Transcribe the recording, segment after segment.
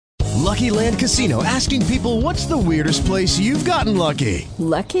Lucky Land Casino, asking people, what's the weirdest place you've gotten lucky?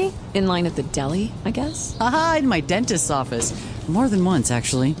 Lucky? In line at the deli, I guess? Aha, in my dentist's office. More than once,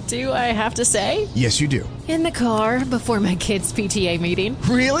 actually. Do I have to say? Yes, you do. In the car before my kids' PTA meeting.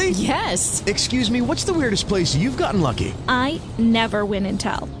 Really? Yes. Excuse me, what's the weirdest place you've gotten lucky? I never win and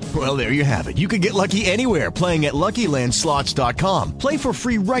tell. Well, there you have it. You can get lucky anywhere, playing at LuckyLandSlots.com. Play for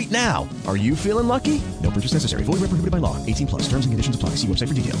free right now. Are you feeling lucky? No purchase necessary. Void where prohibited by law. 18+. Terms and conditions apply. See website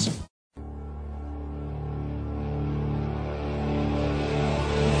for details.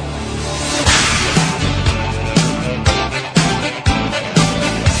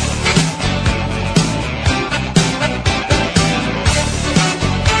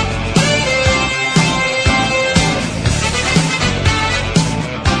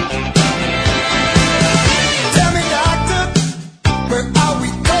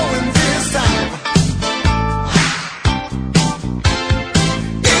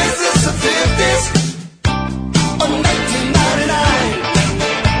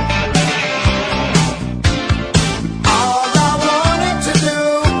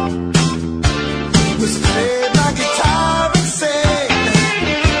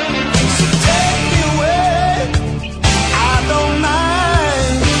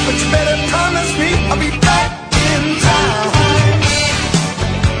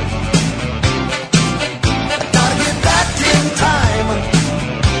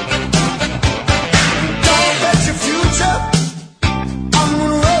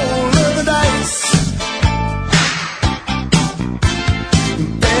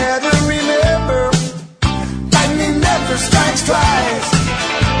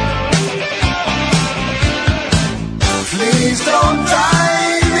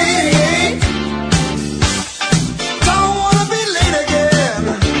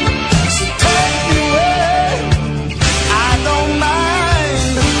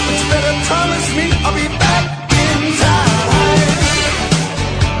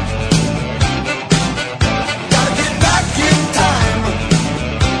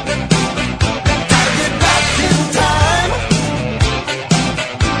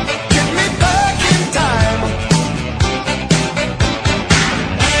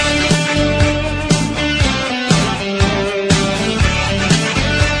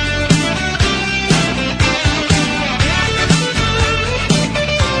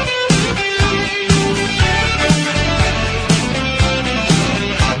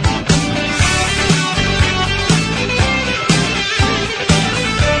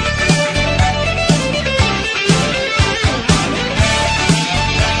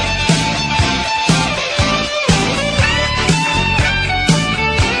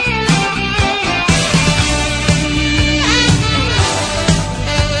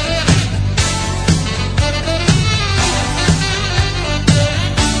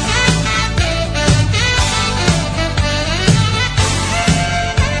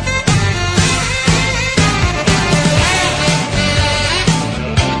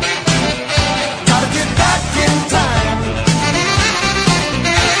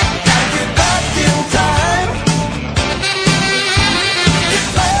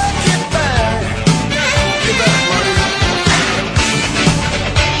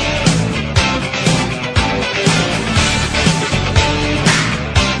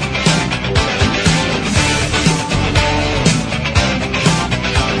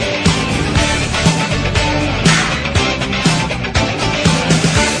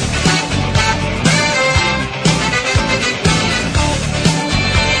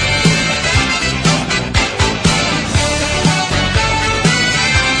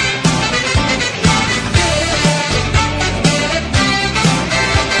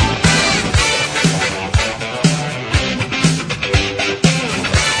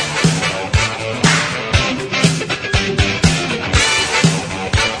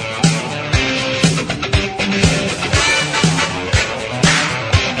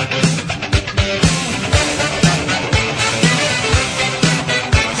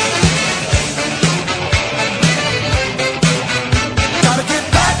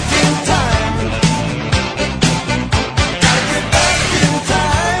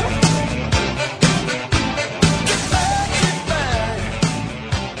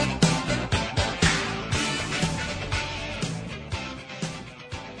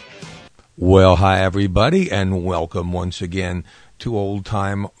 Well, hi, everybody, and welcome once again to Old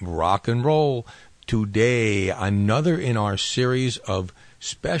Time Rock and Roll. Today, another in our series of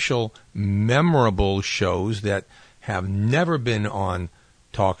special, memorable shows that have never been on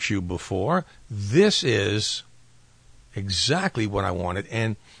TalkShoe before. This is exactly what I wanted,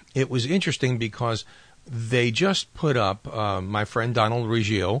 and it was interesting because they just put up, my friend Donald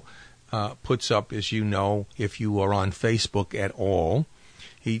Riggio puts up, as you know, if you are on Facebook at all,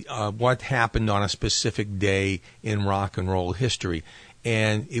 what happened on a specific day in rock and roll history.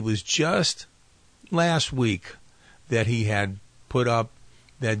 And it was just last week that he had put up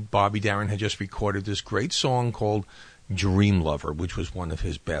that Bobby Darin had just recorded this great song called Dream Lover, which was one of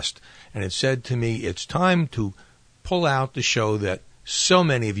his best. And it said to me, it's time to pull out the show that so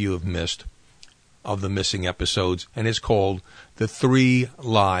many of you have missed, of the missing episodes, and it's called The 3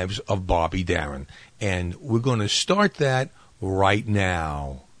 Lives of Bobby Darin. And we're going to start that right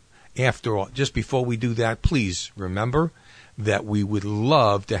now. After all, just before we do that, please remember that we would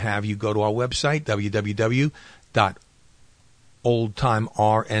love to have you go to our website,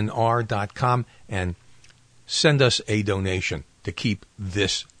 www.oldtimernr.com, and send us a donation to keep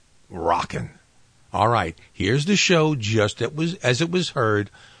this rocking. All right, here's the show just as it was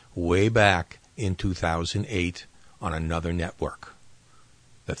heard way back in 2008 on another network.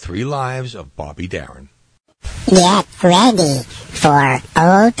 The 3 Lives of Bobby Darin. Get ready for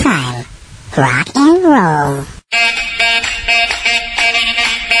old time rock and roll.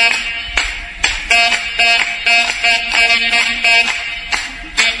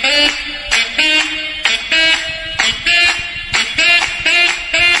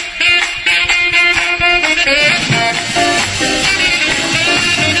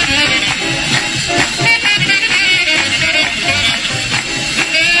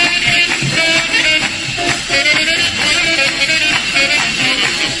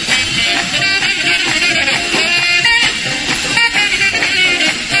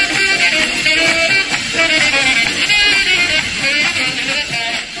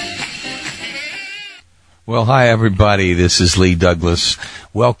 Well, hi, everybody. This is Lee Douglas.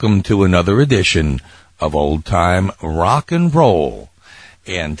 Welcome to another edition of Old Time Rock and Roll.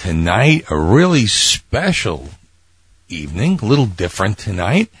 And tonight, a really special evening, a little different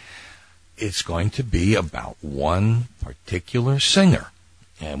tonight. It's going to be about one particular singer.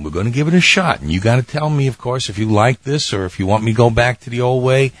 And we're going to give it a shot. And you got to tell me, of course, if you like this or if you want me to go back to the old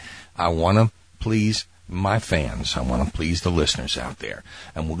way. I want to please my fans. I want to please the listeners out there.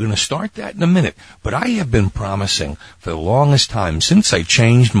 And we're going to start that in a minute. But I have been promising for the longest time, since I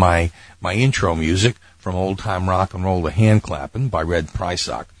changed my intro music from Old Time Rock and Roll to Hand Clappin' by Red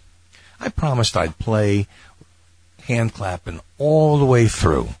Prysock, I promised I'd play Hand Clappin' all the way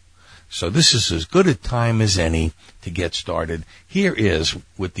through. So this is as good a time as any to get started. Here is,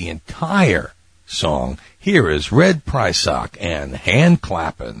 with the entire song, here is Red Prysock and Hand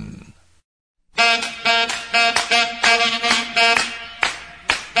Clappin'.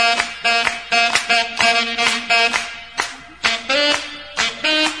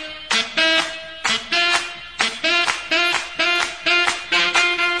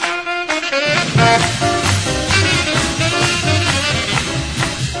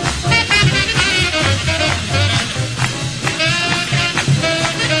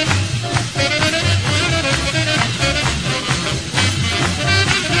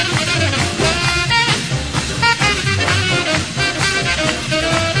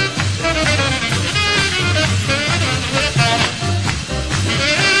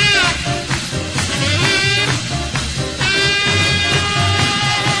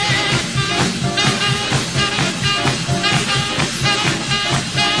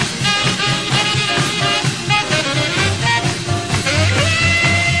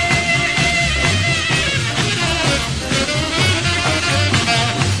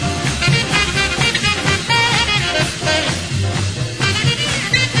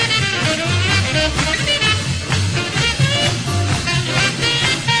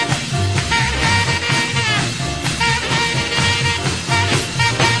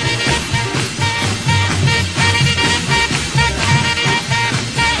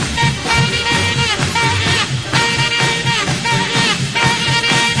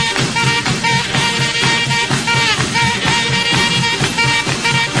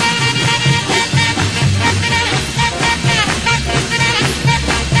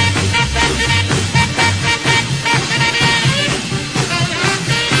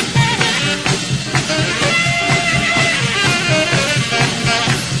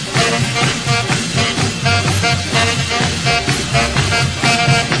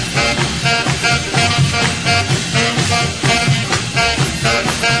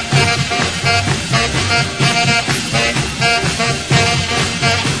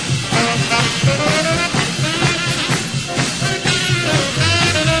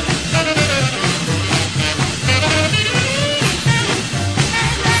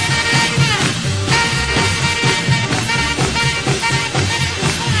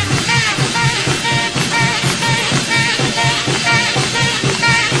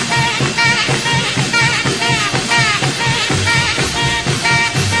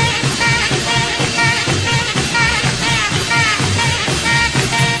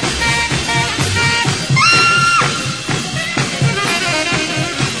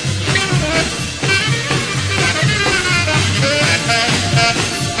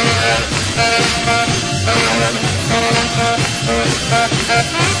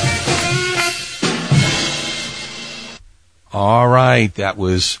 right, that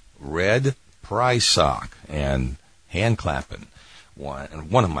was Red Prysock and Hand Clappin',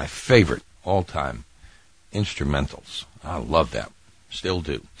 one of my favorite all-time instrumentals. I love that. Still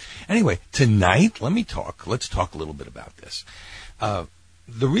do. Anyway, tonight, let's talk a little bit about this.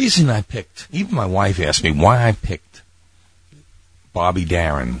 The reason I picked, even my wife asked me why I picked Bobby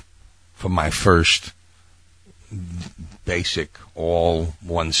Darin for my first basic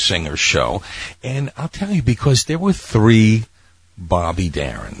all-one-singer show. And I'll tell you, because there were 3 Bobby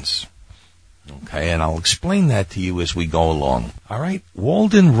Darins. Okay, and I'll explain that to you as we go along. All right,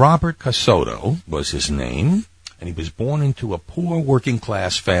 Walden Robert Casotto was his name, and he was born into a poor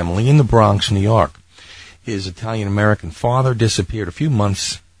working-class family in the Bronx, New York. His Italian-American father disappeared a few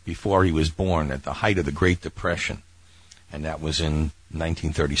months before he was born at the height of the Great Depression, and that was in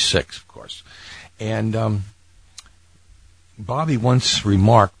 1936, of course. And Bobby once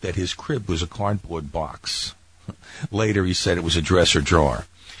remarked that his crib was a cardboard box. Later, he said it was a dresser drawer.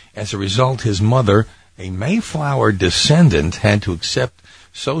 As a result, his mother, a Mayflower descendant, had to accept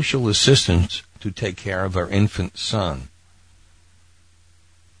social assistance to take care of her infant son.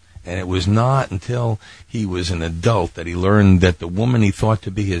 And it was not until he was an adult that he learned that the woman he thought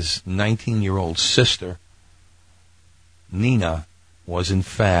to be his 19-year-old sister, Nina, was in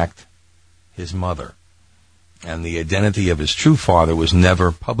fact his mother. And the identity of his true father was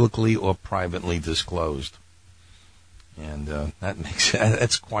never publicly or privately disclosed. And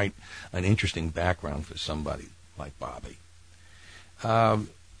that's quite an interesting background for somebody like Bobby.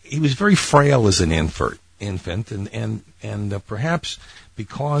 He was very frail as an infant, and perhaps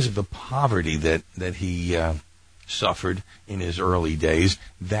because of the poverty that he suffered in his early days,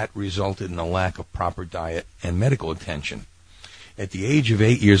 that resulted in a lack of proper diet and medical attention. At the age of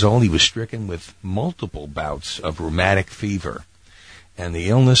 8 years old, he was stricken with multiple bouts of rheumatic fever, and the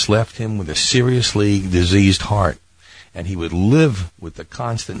illness left him with a seriously diseased heart, and he would live with the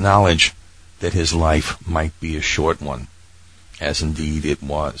constant knowledge that his life might be a short one, as indeed it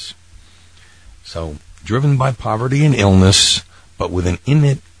was. So, driven by poverty and illness, but with an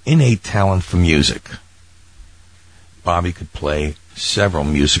innate talent for music, Bobby could play several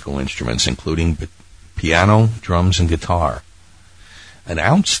musical instruments, including piano, drums, and guitar. An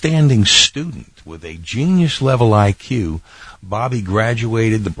outstanding student with a genius-level IQ, Bobby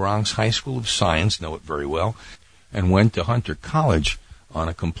graduated the Bronx High School of Science, know it very well, and went to Hunter College on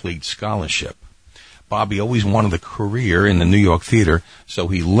a complete scholarship. Bobby always wanted a career in the New York theater, so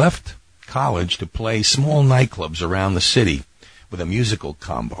he left college to play small nightclubs around the city with a musical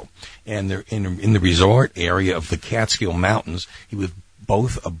combo. And in the resort area of the Catskill Mountains, he was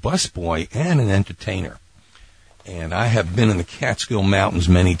both a busboy and an entertainer. And I have been in the Catskill Mountains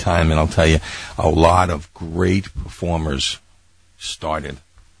many times, and I'll tell you, a lot of great performers started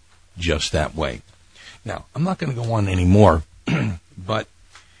just that way. Now, I'm not going to go on anymore, but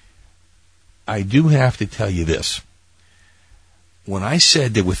I do have to tell you this. When I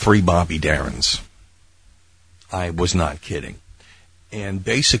said there were 3 Bobby Darins, I was not kidding. And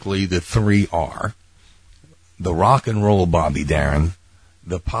basically the 3 are the rock and roll Bobby Darin,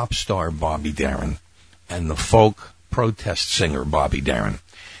 the pop star Bobby Darin, and the folk protest singer Bobby Darin.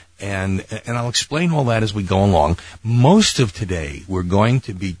 And I'll explain all that as we go along. Most of today, we're going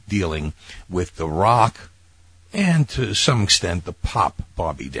to be dealing with the rock and, to some extent, the pop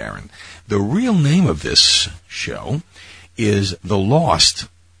Bobby Darin. The real name of this show is The Lost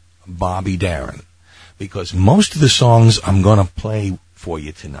Bobby Darin, because most of the songs I'm going to play for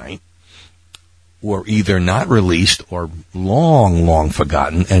you tonight were either not released or long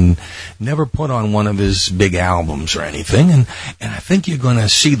forgotten and never put on one of his big albums or anything. And I think you're going to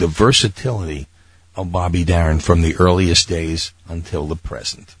see the versatility of Bobby Darin from the earliest days until the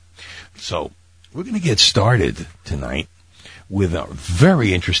present. So we're going to get started tonight with a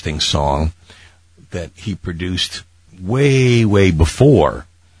very interesting song that he produced way before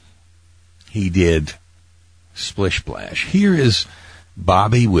he did Splish Splash. Here is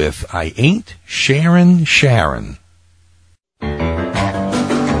Bobby with I Ain't Sharon Sharon. I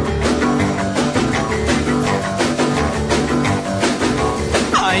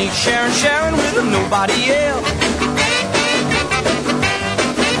ain't sharing with nobody else.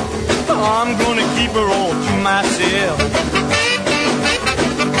 I'm gonna keep her all to myself.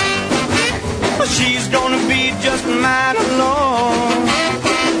 She's gonna be just mine alone.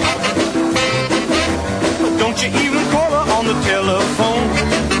 Don't you even call her on the telephone.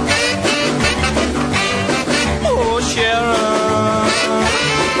 Oh, Sharon,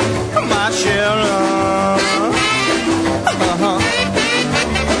 my Sharon.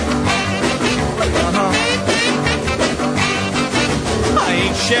 I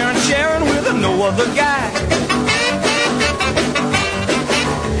ain't sharing with no other guy.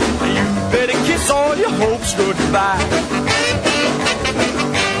 hopes goodbye.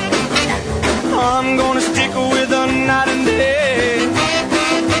 I'm gonna stick with her night and day,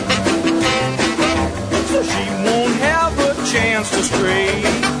 so she won't have a chance to stray.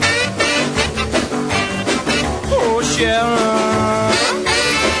 Oh, Sharon,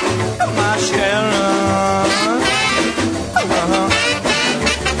 my Sharon.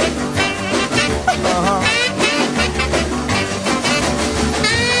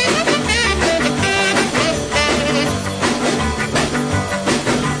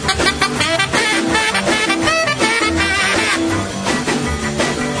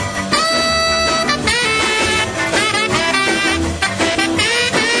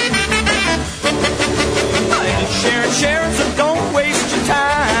 Sharon, so don't waste your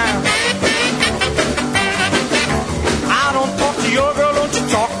time. I don't talk to your girl, don't you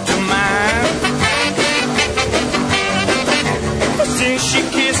talk to mine. Since she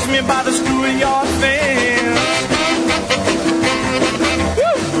kissed me by the schoolyard fence,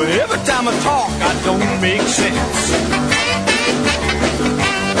 woo, every time I talk, I don't make sense.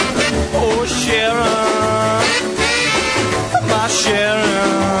 Oh, Sharon, my Sharon.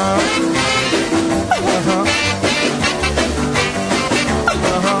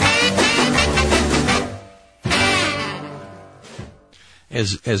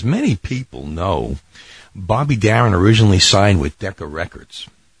 As many people know, Bobby Darin originally signed with Decca Records.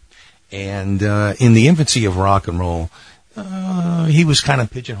 And in the infancy of rock and roll, he was kind of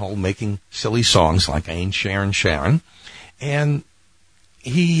pigeonholed making silly songs like I Ain't Sharon Sharon. And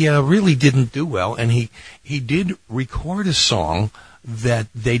he really didn't do well. And he did record a song that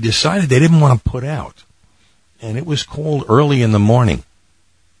they decided they didn't want to put out. And it was called Early in the Morning.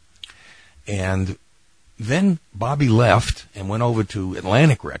 And then Bobby left and went over to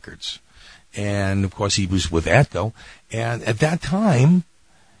Atlantic Records. And, of course, he was with Atco. And at that time,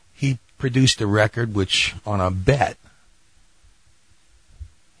 he produced a record which, on a bet,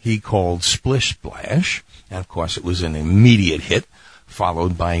 he called Splish Splash. And, of course, it was an immediate hit,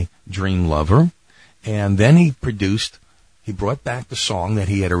 followed by Dream Lover. And then he brought back the song that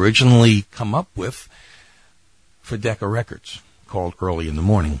he had originally come up with for Decca Records, called Early in the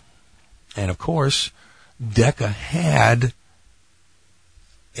Morning. And, of course, Decca had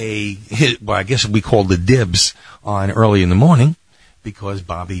I guess we called the dibs on Early in the Morning because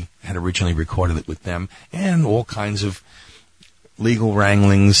Bobby had originally recorded it with them, and all kinds of legal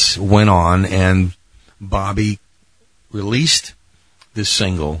wranglings went on, and Bobby released this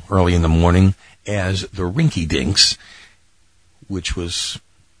single, Early in the Morning, as the Rinky Dinks, which was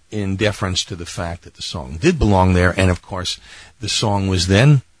in deference to the fact that the song did belong there, and of course the song was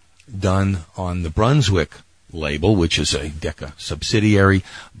then done on the Brunswick label, which is a Decca subsidiary,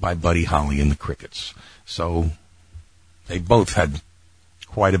 by Buddy Holly and the Crickets. So they both had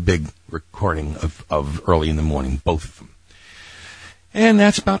quite a big recording of Early in the Morning, both of them. And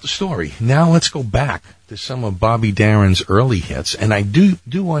that's about the story. Now let's go back to some of Bobby Darin's early hits, and I do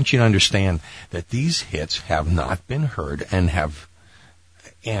want you to understand that these hits have not been heard and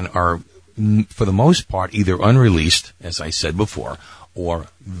are, for the most part, either unreleased, as I said before, or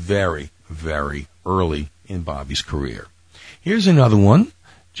very, very early in Bobby's career. Here's another one,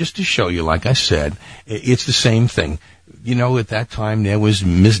 just to show you, like I said, it's the same thing. You know, at that time there was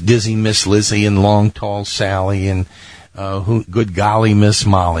Miss Dizzy Miss Lizzie and Long Tall Sally and Good Golly Miss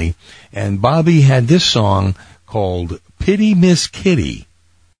Molly. And Bobby had this song called Pity Miss Kitty.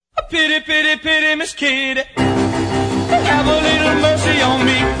 Pity, pity, pity, Miss Kitty, have a little mercy on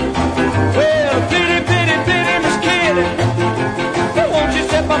me. Well, pity, pity, pity, Miss Kitty, won't you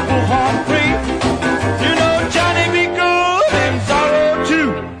set my poor heart free? You know Johnny be good and sorrow too.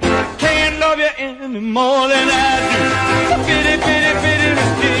 Can't love you any more than I do. Pity, pity, pity,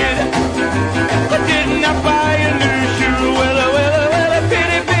 Miss Kitty, didn't I buy a new shoe? Well,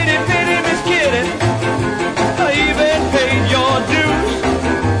 pity, pity, pity, Miss Kitty, I even paid your dues.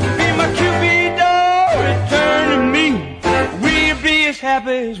 Be my Cupido, return to me. We'll be as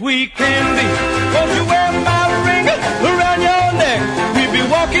happy as we can be. Won't you wear my ring around your neck? We'll be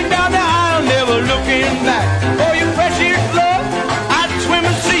walking down the aisle, never looking back. For your precious love, I'd swim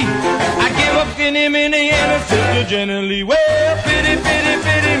a sea. I give up any minute and I said you gently. Well, pity, pity,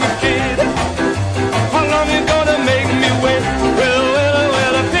 pity, Miss Kitty, how long you gonna make me wait?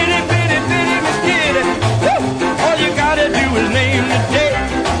 Well, pity, pity, pity, Miss Kitty, all you gotta do is name the day.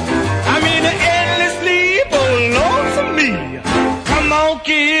 I mean, the endlessly belongs to me. Come on,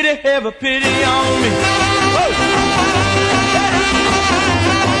 Kitty, have a pity on me.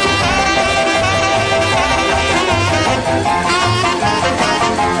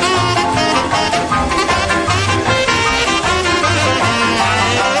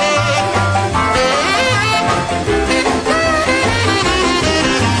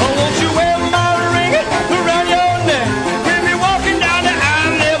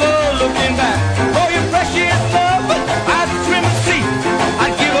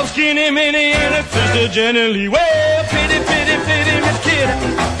 many, many Sister Jenny Lee. Well, pity, pity, pity, Miss Kitty,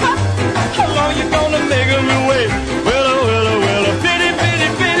 how long you gonna make me wait? Well, pity, pity,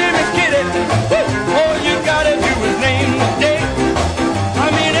 pity, Miss Kitty, all you gotta do is name the day.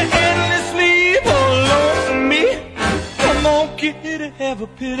 I'm in an endless sleep all alone for me. Come on, Kitty, have a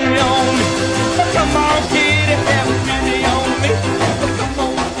pity on me. Come on, Kitty, have a pity on me. Come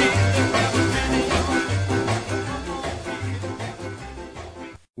on, Kitty, have a pity on me.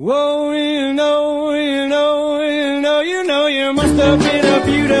 Whoa, you must have been a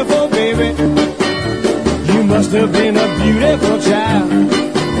beautiful baby. You must have been a beautiful child.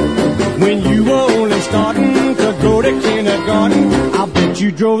 When you were only starting to go to kindergarten, I bet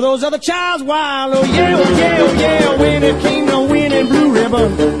you drove those other childs wild. Oh yeah, oh yeah, oh yeah, when it came to winning blue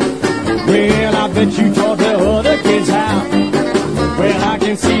ribbon. Well, I bet you taught the other kids how. Well, I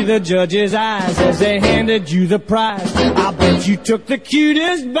can see the judge's eyes as they handed you the prize. I bet you took the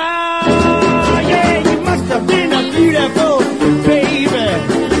cutest bow. Yeah, you must have been a beautiful baby.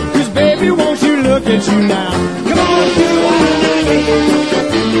 'Cause baby, won't you look at you now? Come on, do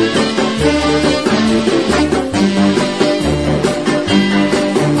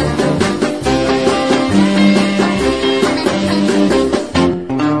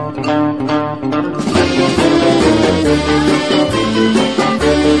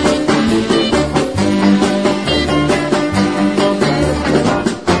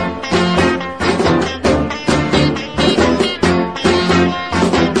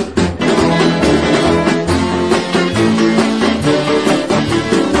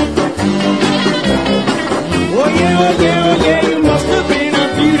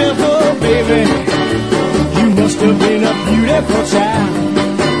child.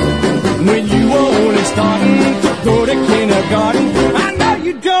 When you were only starting to go to kindergarten, I know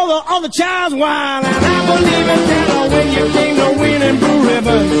you drove the other child's wild. And I believe in that when you came to winning blue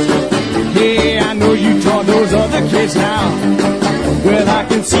ribbons. Yeah, I know you taught those other kids how. Well, I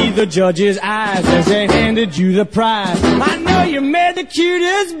can see the judge's eyes as they handed you the prize. I know you made the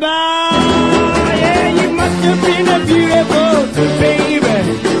cutest bow. Yeah, you must have been a beautiful baby.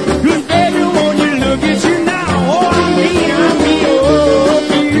 'Cause baby, won't you look at you now? Oh, I mean, oh,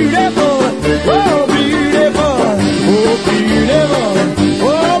 beautiful, oh, beautiful, oh, beautiful,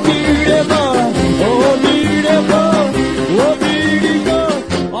 oh, beautiful, oh, beautiful, oh, beautiful.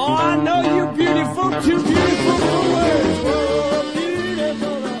 Oh, I know you're beautiful, too beautiful for words. Oh,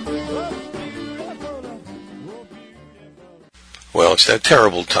 beautiful, oh, beautiful, oh, beautiful. Well, it's that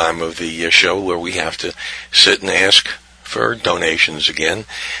terrible time of the show where we have to sit and ask for donations again.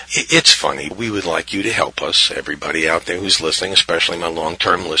 It's funny. We would like you to help us, everybody out there who's listening, especially my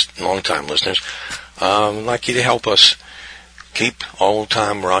long-time listeners. I'd like you to help us keep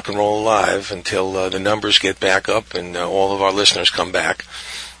old-time rock and roll alive until the numbers get back up and all of our listeners come back.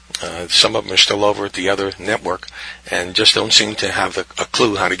 Some of them are still over at the other network and just don't seem to have a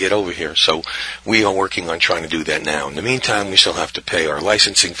clue how to get over here. So we are working on trying to do that now. In the meantime, we still have to pay our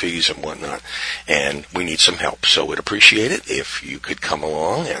licensing fees and whatnot, and we need some help. So we'd appreciate it if you could come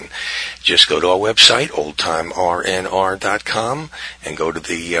along and just go to our website, oldtimernr.com, and go to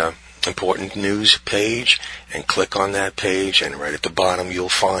the important news page and click on that page, and right at the bottom you'll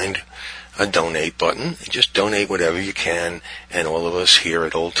find a donate button. Just donate whatever you can, and all of us here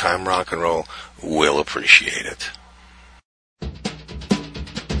at Old Time Rock and Roll will appreciate it.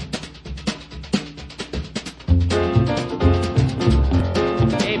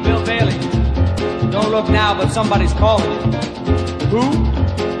 Hey, Bill Bailey, don't look now, but somebody's calling you. Who?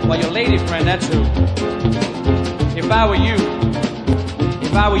 Well, your lady friend, that's who. If I were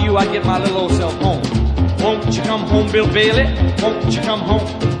you, I'd get my little old self home. Won't you come home, Bill Bailey? Won't you come home?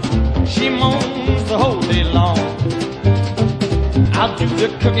 She moans the whole day long. I'll do the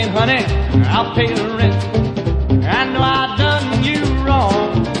cooking, honey, I'll pay the rent. I know I done you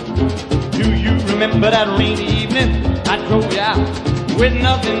wrong. Do you remember that rainy evening I drove you out with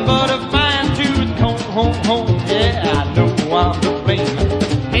nothing but a fine tooth comb? Home. Yeah, I know I'm to blame.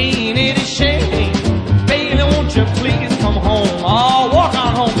 Ain't it a shame? Baby, won't you please come home? Oh, walk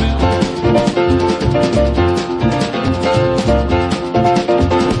on home, Bill.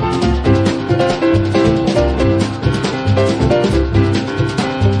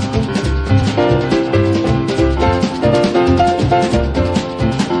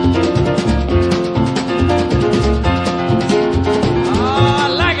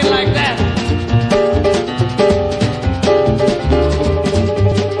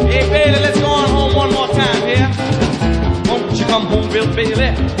 Baby,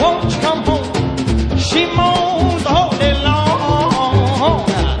 won't you come home? She moans the whole day long.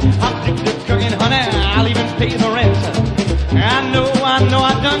 I'll do the cooking, honey, I'll even pay the rent. I know I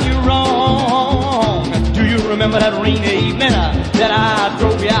done you wrong. remember that rainy evening that I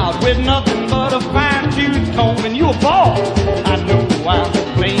drove you out with nothing but a fine-tooth comb and you a ball. I know I'm to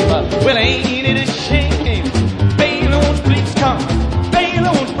blame, well, ain't it a shame? Balloons, please come.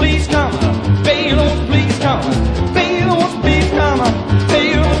 Balloons, please come. Balloons, please come. Balloons, please come.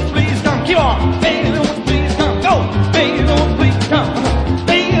 Balloons, please come. Keep on. Balloons, please come. Go. Balloons, please come.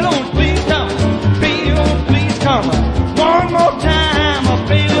 Balloons, please come. Balloons, please come. One more time.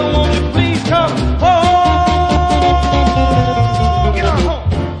 Balloon, won't you please come? Oh, get on home.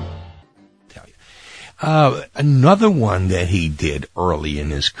 Tell you. Another one that he did early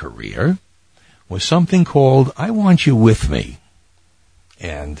in his career was something called I Want You With Me.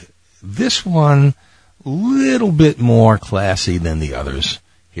 And this one, little bit more classy than the others.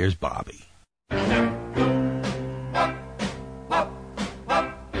 Here's Bobby.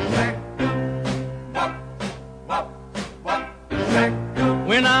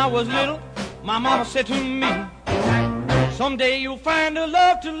 When I was little, my mama said to me, someday you'll find a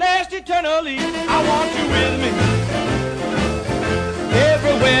love to last eternally. I want you with me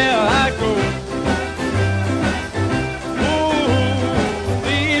everywhere I go. Ooh,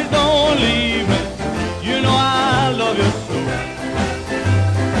 please don't leave me. You know I love you so.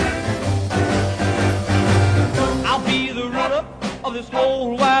 I'll be the ruler of this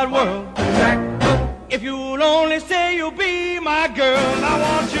whole wide world. If you'll only say you'll be my girl, I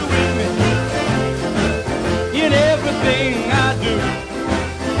want you with me in everything I do.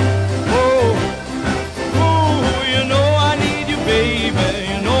 Oh, you know I need you, baby.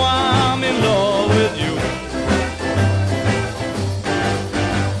 You know I'm in love with you.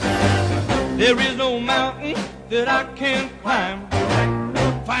 There is no mountain that I can't climb.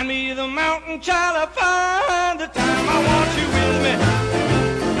 Find me the mountain child, I find the time. I want you with me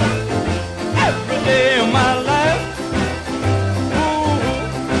every day of my life. Ooh,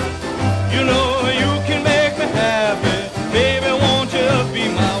 you know you can make me happy. Baby, won't you be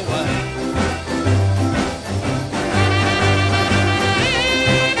my wife?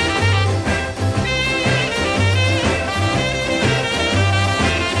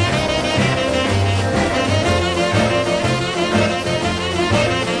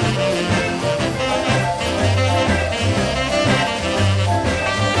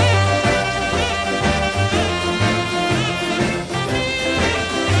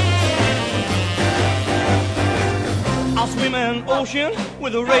 I'll swim an ocean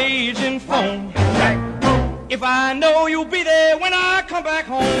with a raging foam. If I know you'll be there when I come back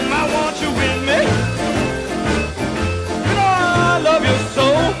home, I want you with me. You know I love you so.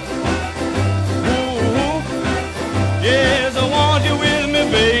 Ooh, yes, I want you with me,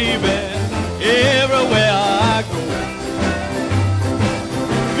 baby, everywhere I go.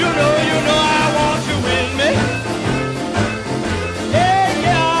 You know I want you with me.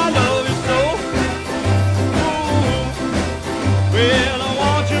 Yeah, I love you so. Well, I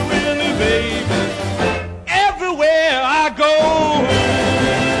want you with me, baby, everywhere I go.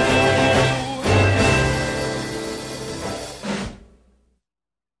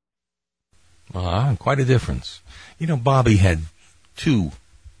 Quite a difference. You know, Bobby had two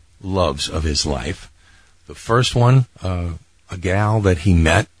loves of his life. The first one, a gal that he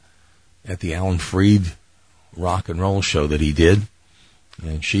met at the Alan Freed rock and roll show that he did.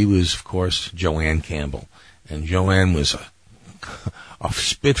 And she was, of course, Joanne Campbell. And Joanne was a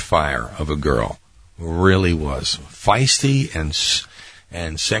spitfire of a girl. Really was. Feisty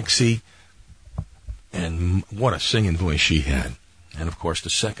and sexy. And what a singing voice she had. And, of course, the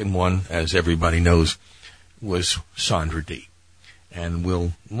second one, as everybody knows, was Sandra Dee. And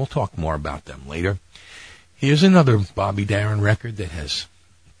we'll talk more about them later. Here's another Bobby Darin record that has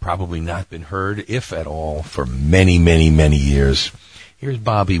probably not been heard, if at all, for many, many, many years. Here's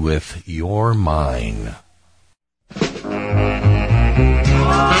Bobby with You're Mine.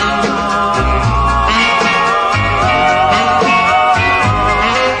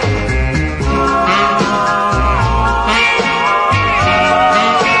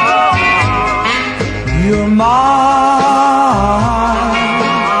 You're mine,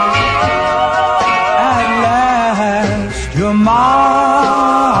 at last you're mine.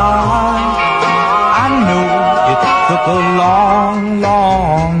 I know it took a long,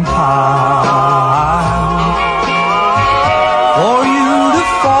 long time for you to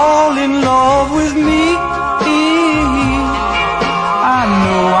fall in love with me. I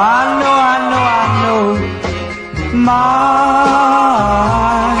know, mine.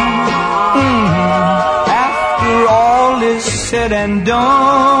 After all is said and done,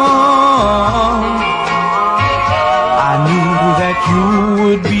 I knew that you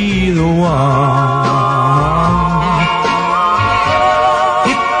would be the one.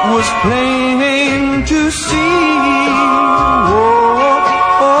 It was plain to see.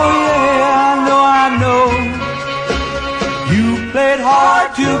 Oh yeah, I know. You played hard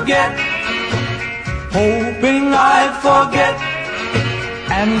to get, hoping I'd forget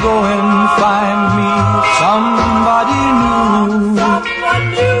and go and find me somebody new. Someone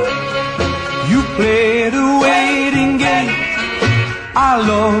new. You played a waiting game. I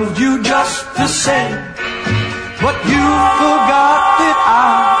loved you just the same, but you forgot that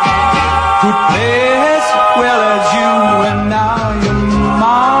I could play as well as you, and now you're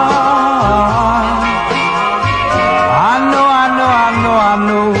mine. I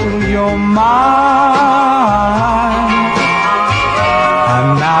know you're mine. And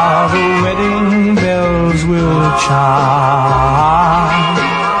now the wedding bells will chime,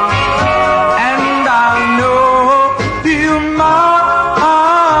 and I know you're mine.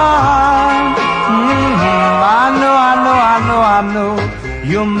 I know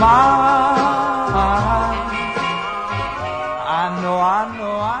you're mine. I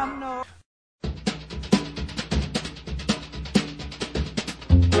know.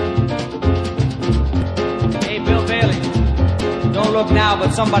 Hey, Bill Bailey, don't look now,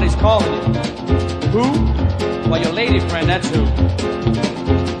 but somebody's calling you. Who? Well, your lady friend, that's who.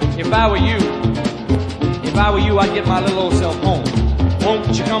 If I were you, I'd get my little old self home.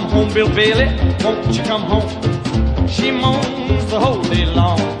 Won't you come home, Bill Bailey? Won't you come home? She moans the whole day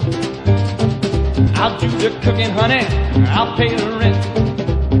long. I'll do the cooking, honey, I'll pay the rent.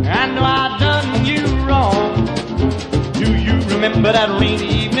 I know I done you wrong. Do you remember that rainy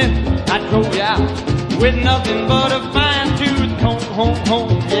evening I drove you out with nothing but a fine-tooth comb?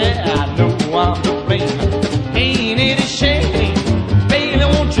 Yeah, I know I'm to blame. Ain't it a shame? Baby,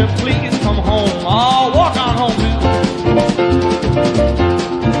 won't you please come home? Oh, walk on home, Bill.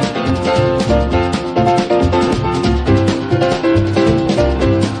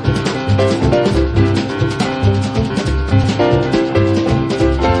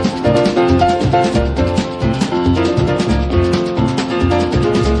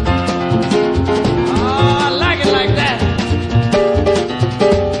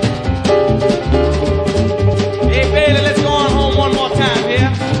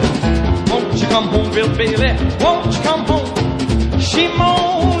 Bill Bailey, won't you come home? She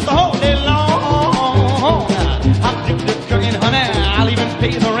moans the whole day long. I'll do the cooking, honey, I'll even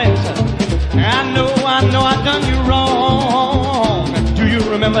pay the rent. I know I done you wrong. Do you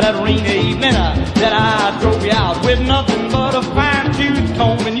remember that rainy evening that I drove you out with nothing but a fine-tooth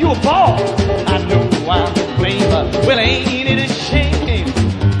comb and you a ball? I know I'm to blame, well, ain't it a shame?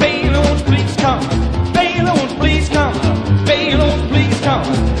 Baby, won't you please come? Baby, won't you please come? Baby, won't you please come?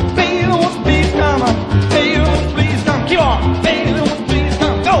 Baby, won't you please come? Baby, won't you please come? Keep on. Baby, won't you please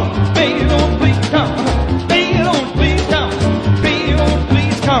come? Go. Baby, won't you please come? Baby, won't you please come? Baby, won't you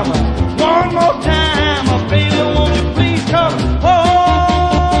please come? One more time. Baby, won't you please come? Oh,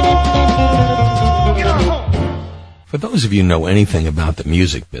 get on home. For those of you who know anything about the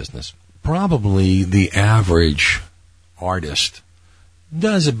music business, probably the average artist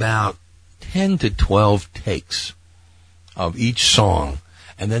does about 10 to 12 takes of each song,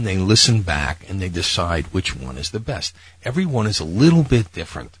 and then they listen back and they decide which one is the best. Every one is a little bit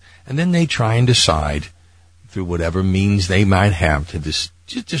different, and then they try and decide through whatever means they might have to just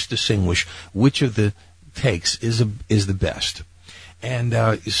distinguish which of the takes is the best. And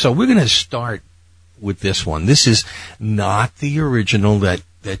so we're going to start with this one. This is not the original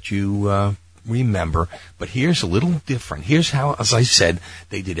that you remember, but here's a little different. Here's how, as I said,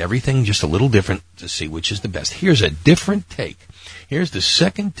 they did everything just a little different to see which is the best. Here's a different take. Here's the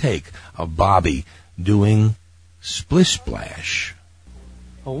second take of Bobby doing Splish Splash.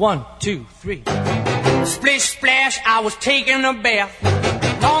 1, 2, 3. Splish splash, I was taking a bath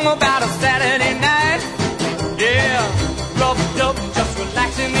long about a Saturday night. Yeah, rubbed up, just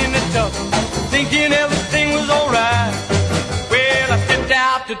relaxing in the tub, thinking everything was alright. Well, I stepped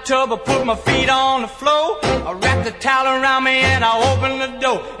out the tub, I put my feet on the floor, I wrapped the towel around me and I opened the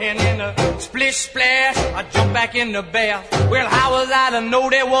door. And in a splish splash, I jumped back in the bath. Well, how was I to know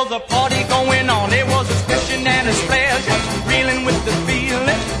there was a party going on? There was a splishing and a splash, reeling with the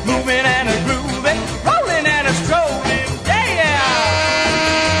feeling, moving and a grooving, rolling and a strolling. Yeah!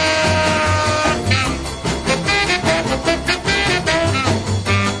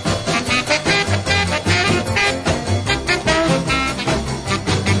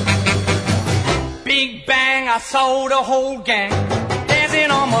 Big bang, I saw the whole gang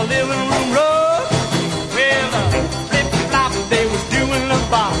dancing on my living room rug. Well, flip-flop, they was doing the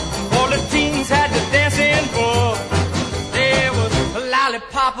bop. All the teens had the dancing bug. There was a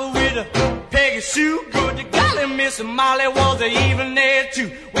lollipop with a Peggy Sue. Good to golly, Miss Molly was even there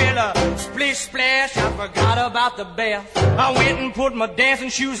too. splish splash, I forgot about the bath. I went and put my dancing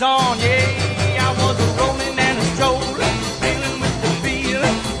shoes on, yeah. I was a rolling and a strolling, feeling with the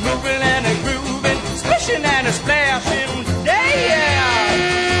feeling, moving and a grooving, splishing and a splashing, yeah.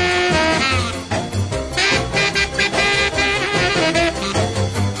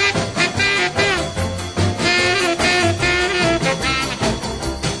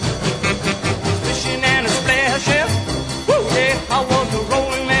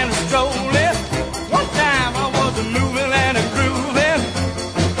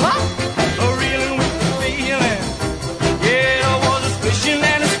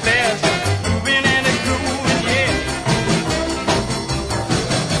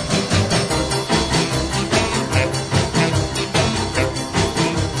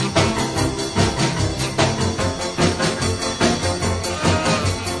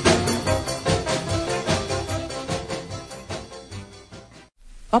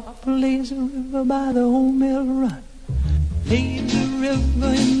 Up a lazy river by the old mill run, lazy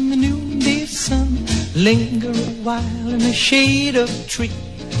river in the noonday sun. Linger a while in the shade of a tree,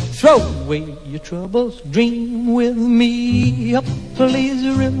 throw away your troubles, dream with me. Up a lazy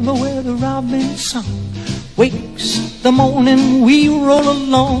river where the robin song wakes the morning, we roll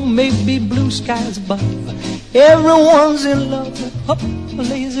along, maybe blue skies above, everyone's in love. Up a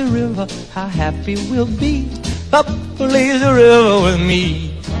lazy river, how happy we'll be. Up a lazy river with me.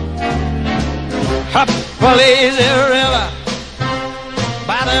 Up a lazy river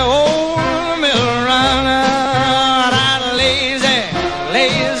by the old mill run, right a lazy,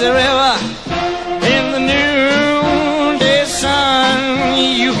 lazy river in the noonday sun.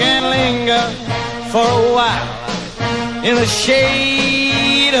 You can linger for a while in the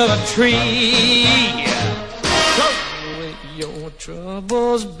shade of a tree. Throw away your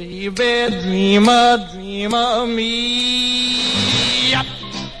troubles, baby, dream of me. Up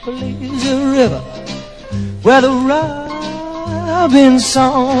a lazy river where the robin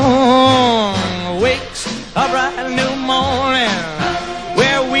song wakes a bright new morning,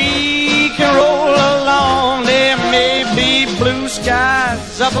 where we can roll along. There may be blue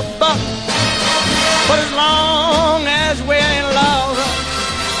skies up above, but as long as we're in love,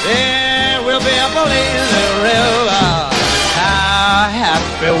 there will be up a lazy river. How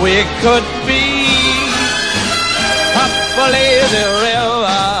happy we could be. Up a lazy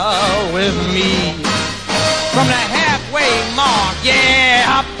river with me. From the halfway mark,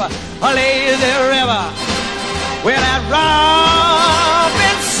 yeah, up a lazy river, where that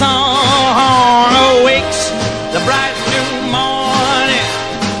robin song awakes the bright new morning.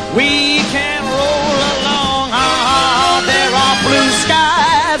 We can roll along, there are blue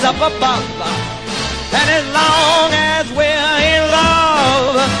skies up above, and as long as we're in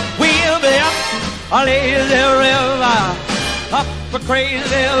love, we'll be up a lazy river, up a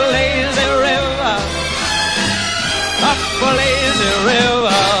crazy lazy river. Up a lazy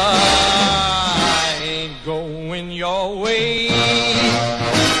river, I ain't going your way.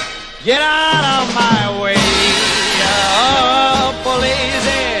 Get out of my way. Up a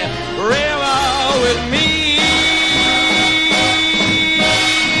lazy river with me.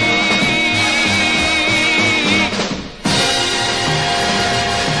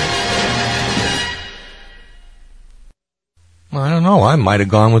 I don't know. I might have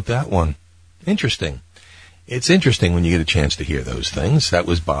gone with that one. Interesting. It's interesting when you get a chance to hear those things. That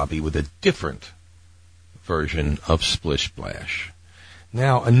was Bobby with a different version of Splish Splash.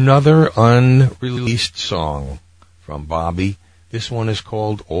 Now, another unreleased song from Bobby. This one is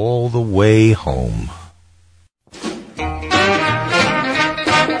called All the Way Home.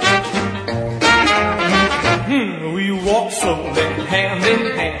 We walk slowly, hand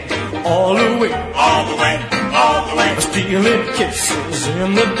in hand, all the way, all the way, all the way. Stealing kisses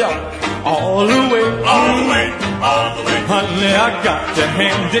in the dark. All the way, all the way, all the way. Honey, I got to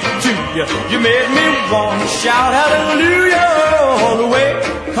hand it to you. You made me want to shout hallelujah. All the way,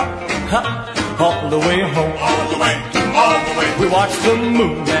 ha, ha, all the way home. All the way, all the way. We watched the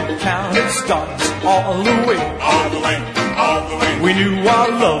moon and counted stars. All the way, all the way, all the way. We knew our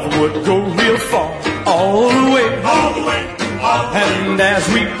love would go real far. All the way, all the way, all the way. And as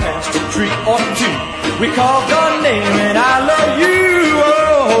we passed a tree or two, we called your name and I love you.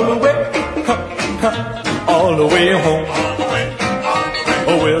 All the way, all the way home.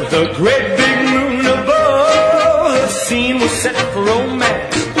 Oh, with a great big moon above, the scene was set for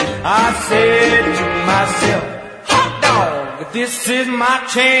romance. I said to myself, hot dog, this is my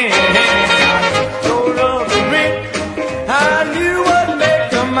chance. I told her the ring, I knew what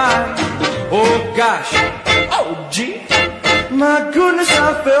make her mine. Oh gosh, oh gee, my goodness, I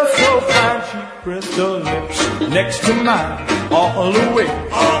felt so fine. She pressed her lips next to mine. All the way,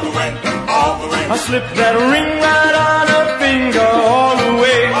 all the way, all I slipped that ring right on her finger all the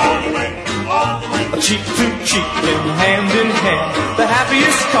way. Cheek to cheek and hand in hand, the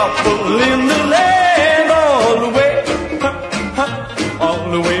happiest couple in the land. All the way, all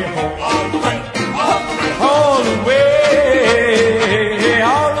the way home. All the way, all the way home. All the way,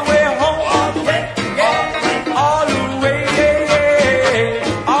 all the way, all the way home. All the way,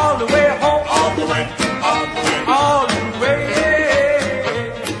 all the way, all the way, all the way home. All the way,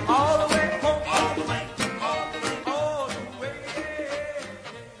 all the way, all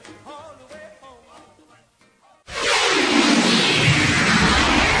the way, all the way home.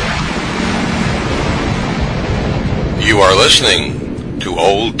 You are listening to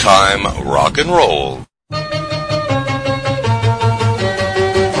Old Time Rock and Roll. Yeah,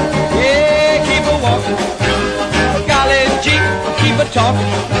 keep a walking. Golly gee, keep a talking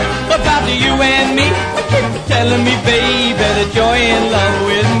about you and me. Keep telling me, baby, that you're in love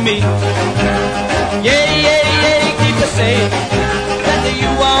with me. Yeah, yeah, yeah, keep a saying that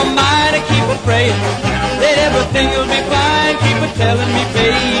you are mine. And keep a praying that everything will be fine. Keep a telling me,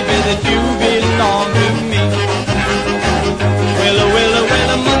 baby, that you belong to me.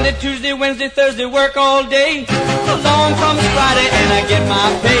 Well, Monday, Tuesday, Wednesday, Thursday, work all day. Along comes Friday and I get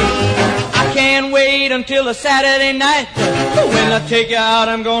my pay. I can't wait until a Saturday night. When I take you out,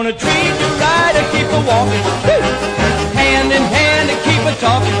 I'm gonna treat you right. And keep a walking, hand in hand, and keep a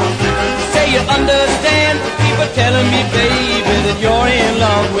talking. Say you understand, keep a telling me, baby, that you're in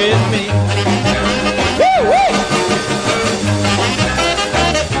love with me. Woo, woo.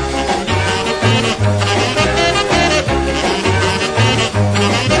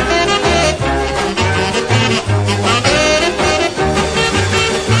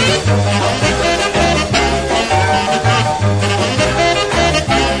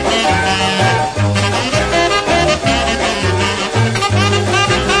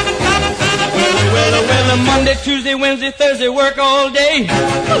 Monday, Tuesday, Wednesday, Thursday, work all day.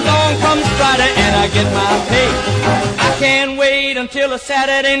 Along comes Friday and I get my pay. I can't wait until a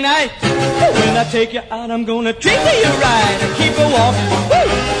Saturday night. When I take you out, I'm gonna treat you right. And keep a walking,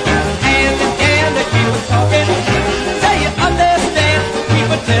 hand in hand, and keep a talking. Say you understand, keep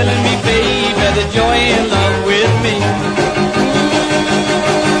a telling me, baby, that you're in love with me.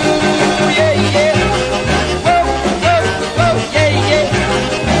 Ooh, yeah, yeah. Whoa, whoa, whoa, yeah, yeah.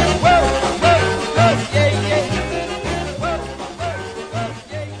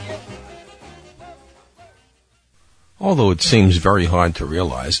 Although it seems very hard to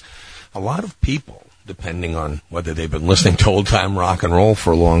realize, a lot of people, depending on whether they've been listening to old time rock and roll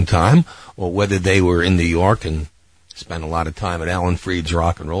for a long time, or whether they were in New York and spent a lot of time at Alan Freed's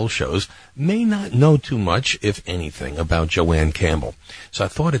rock and roll shows, may not know too much, if anything, about Joanne Campbell. So I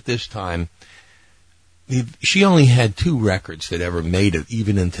thought at this time, she only had 2 records that ever made it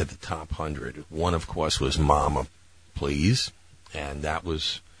even into the top 100. One, of course, was Mama Please, and that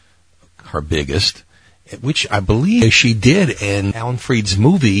was her biggest, which I believe she did in Alan Freed's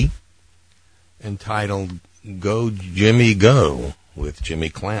movie entitled Go Jimmy Go with Jimmy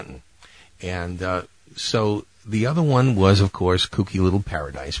Clanton. And so the other one was, of course, Kooky Little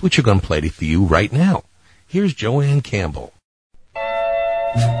Paradise, which you're going to play for you right now. Here's Joanne Campbell.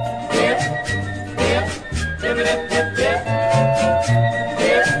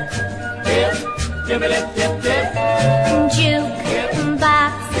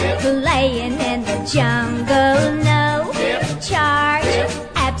 Jukebox playing in the jungle, no charge,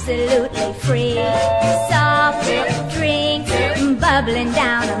 absolutely free. Soft drinks bubbling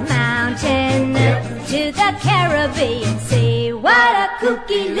down a mountain to the Caribbean Sea. What a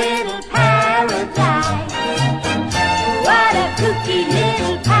kooky little paradise! What a kooky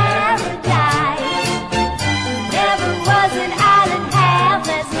little paradise! Never was an island half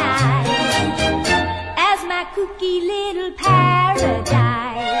as nice as my kooky little paradise.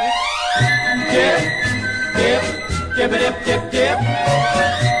 Dip, dip, dip, dip, dip, dip.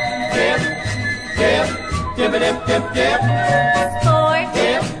 Dip, dip, dip, dip, dip, dip. Sport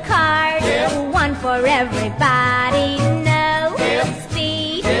cars, one for everybody. No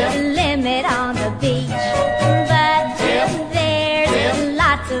speed limit on the beach, but there's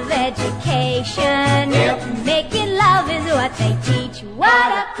lots of education. Making love is what they teach. What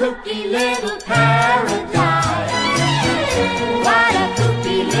a kooky little paradise! What a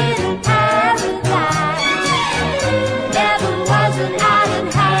kooky little paradise! Never was an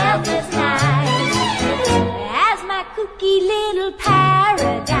island half as nice as my kooky little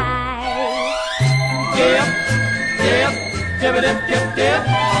paradise. Dip, dip, dip, dip, dip, dip.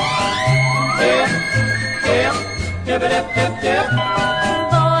 Dip, dip, dip, dip, dip, dip.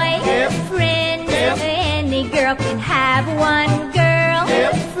 Boyfriend, any girl can have one girl.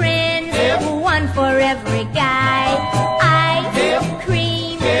 Friends, one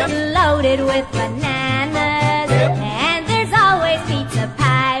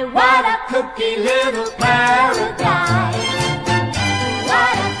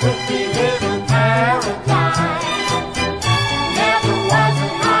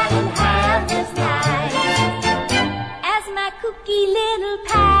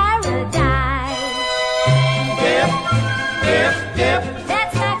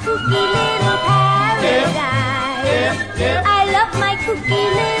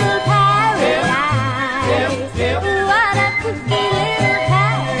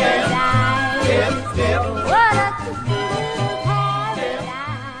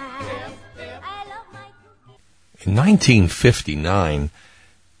In 1959,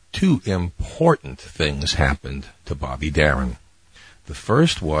 two important things happened to Bobby Darin. The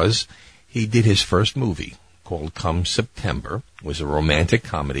first was he did his first movie, called Come September. It was a romantic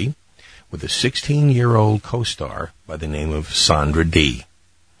comedy with a 16-year-old co-star by the name of Sandra Dee.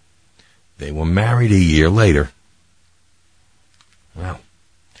 They were married a year later. Well,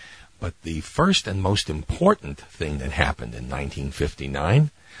 but the first and most important thing that happened in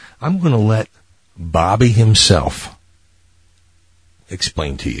 1959, I'm going to let Bobby himself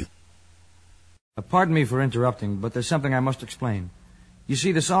explain to you. Pardon me for interrupting, but there's something I must explain. You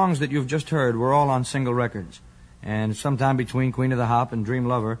see, the songs that you've just heard were all on single records. And sometime between Queen of the Hop and Dream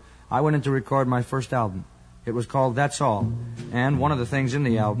Lover, I went in to record my first album. It was called That's All. And one of the things in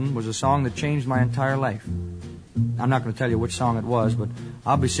the album was a song that changed my entire life. I'm not going to tell you which song it was, but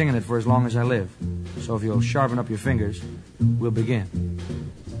I'll be singing it for as long as I live. So if you'll sharpen up your fingers, we'll begin.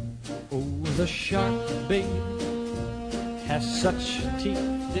 Oh, the shark, babe, has such teeth,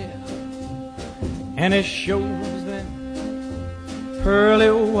 dear, and it shows them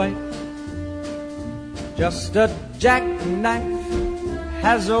pearly white. Just a jackknife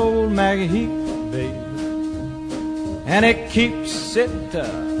has old Maggie Heath, babe, and it keeps it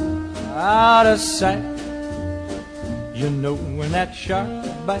out of sight. You know when that shark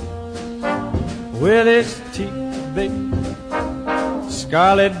bites with its teeth, babe,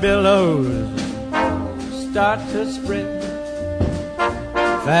 scarlet billows start to spread.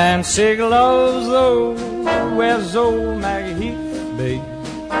 Fancy gloves, though, wears old Maggie Heath, babe,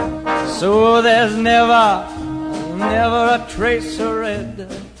 so there's never a trace of red.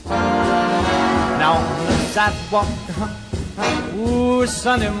 Now on the sidewalk, ooh,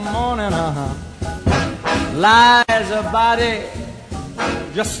 Sunday morning, lies a body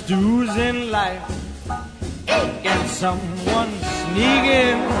just oozing life. And someone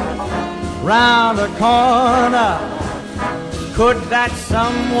sneaking round the corner. Could that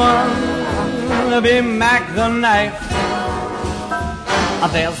someone be Mac the Knife?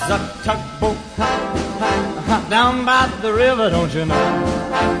 There's a tugboat down by the river, don't you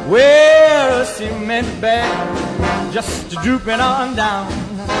know, where a cement bag just drooping on down.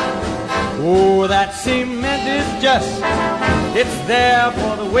 Oh, that cement is just, it's there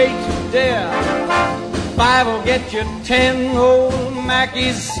for the weight to dare. 5 will get you 10 old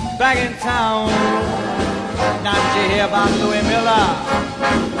Mackies back in town. Now did you hear about Louis Miller?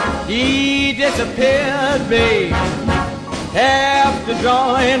 He disappeared, babe, after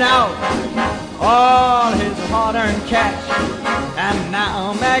drawing out all his hard-earned cash. And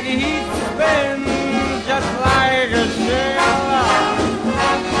now Maggie Heath's been just like a sailor.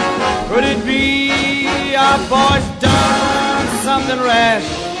 Could it be our boy's done something rash?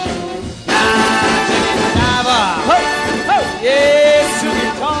 Now take it, diver, ho, ho, yeah,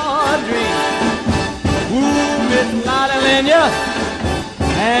 Susie Tawdry, ooh, Miss Lottie Lenya,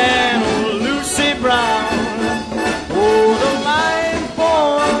 and old Lucy Brown. Oh, the line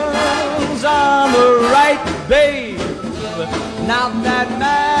forms on the right, babe. Now that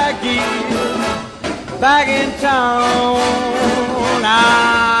Maggie's back in town,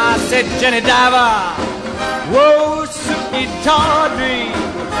 I said, Jenny Diver, whoa, Suki Tawdry,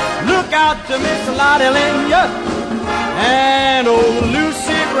 look out to Miss Lottie Lenya and old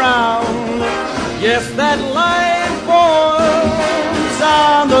Lucy Brown. Yes, that line forms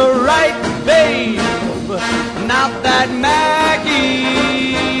on the right, babe. Now that Maggie's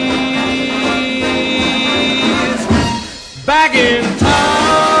back in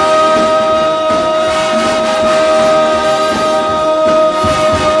town.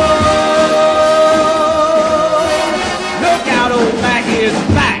 Look out, old Maggie is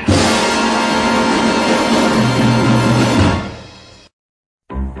back.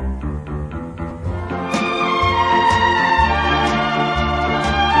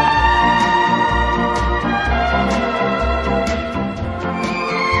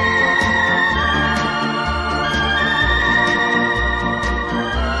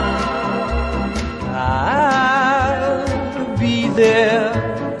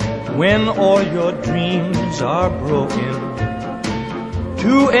 When all your dreams are broken,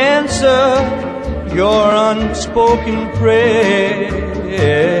 to answer your unspoken prayer.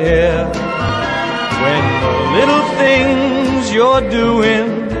 When the little things you're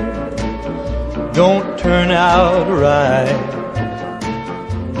doing don't turn out right,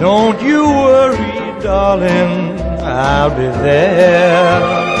 don't you worry, darling, I'll be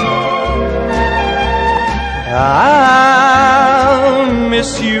there. I'll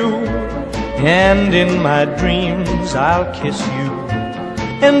miss you, and in my dreams I'll kiss you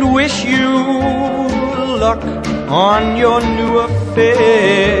and wish you luck on your new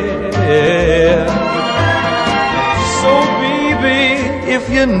affair.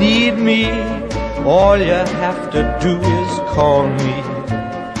 you need me, all you have to do is call me.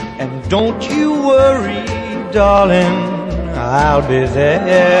 And don't you worry, darling, I'll be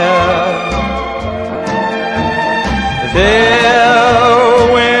there.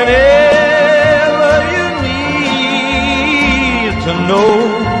 There whenever you need to know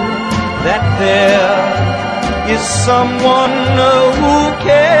that there is someone who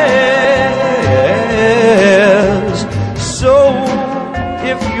cares. So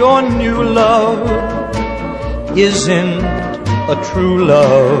if your new love isn't a true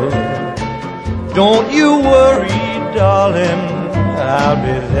love, don't you worry, darling, I'll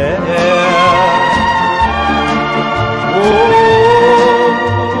be there. Oh,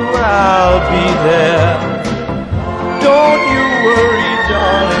 I'll be there. Don't you worry,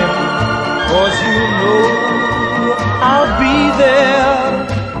 darling, 'cause you know I'll be there.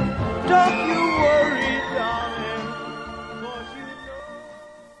 Don't you worry, darling, 'cause you know.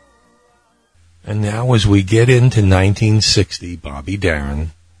 And now as we get into 1960, Bobby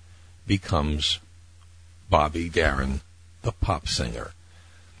Darin becomes Bobby Darin, the pop singer.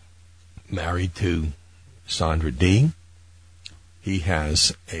 Married to Sandra Dee. He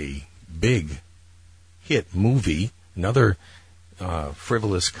has a big hit movie, another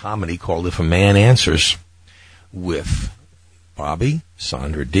frivolous comedy called If a Man Answers, with Bobby,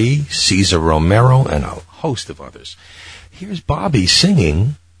 Sandra Dee, Cesar Romero, and a host of others. Here's Bobby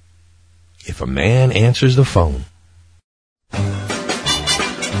singing If a Man Answers the Phone.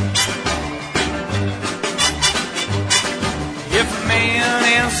 If a man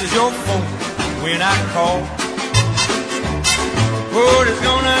answers your phone when I call, oh, there's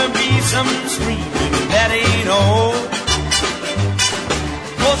gonna be some screaming, that ain't all.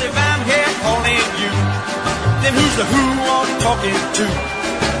 'Cause if I'm here calling you, then who's the who I'm talking to?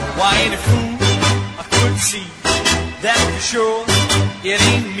 Why, any fool I could see that for sure it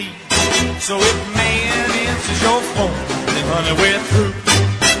ain't me. So if a man answers your phone, then honey, we're through.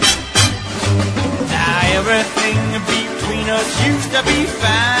 Now everything between us used to be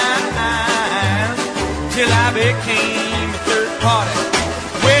fine, till I became a third party.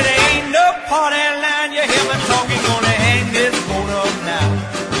 Where there ain't no party line, you hear me talking, gonna hang this phone up now,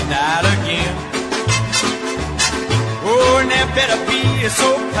 not again. Oh, and there better be a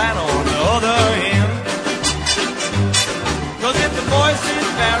soprano on the other end. 'Cause if the voice is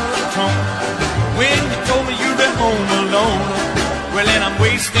baritone, when you told me you'd be home alone, well then I'm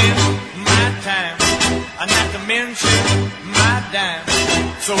wasting my time, not to mention my dime.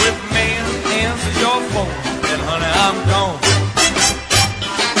 So if a man answers your phone, then honey, I'm gone.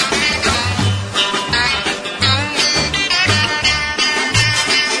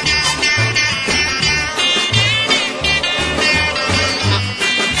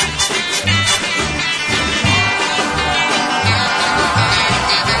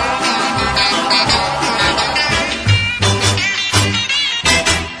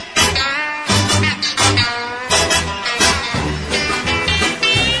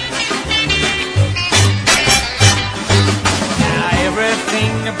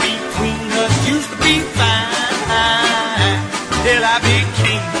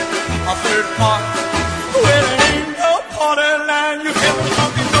 Third part, well, it ain't no party line. You hear me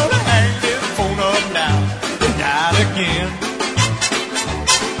talking, gonna hang this phone up now and not again.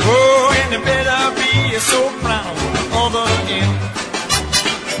 Oh, and there better be a soprano on the other end.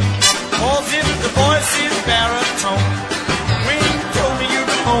 'Cause if the voice is baritone, when you told me you'd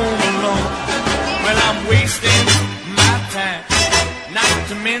be home alone, well, I'm wasting my time, not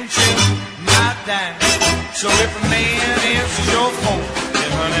to mention my dime. So if a man answers your phone, then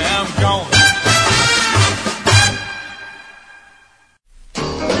honey, I'm gone.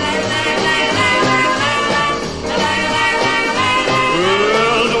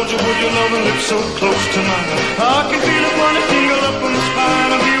 Well, don't you put your loving lips so close to mine. I can feel it running tingle up on the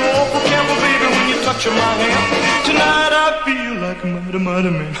spine. I'll be awful careful, baby, when you touch my hand. Tonight I feel like a mighty,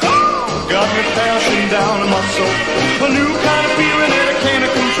 mighty man. Got me passion down in my soul. A new kind of feeling that I can't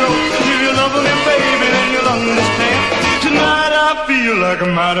control. If you're loving me, baby, then you'll understand. Tonight I feel like a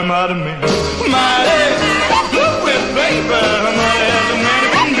mighty, mighty man. Mighty, well, baby, mighty as a man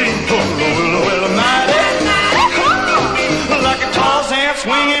can be. Well, mighty, like a Tarzan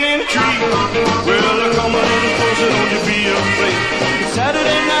swinging in a tree. Well, come a little closer, don't you be afraid. It's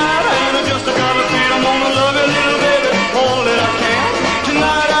Saturday night and I just gotta feel I'm gonna love you, little baby, all that I can.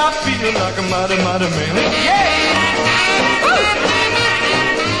 Tonight I feel like a mighty, mighty man. Yeah!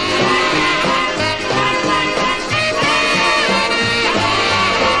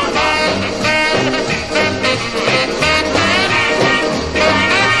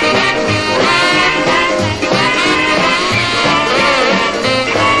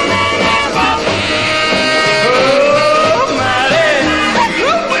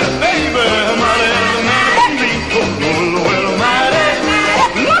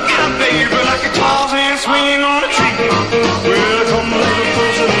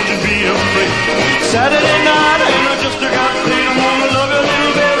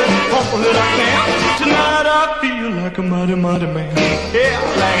 muddy man. Yeah,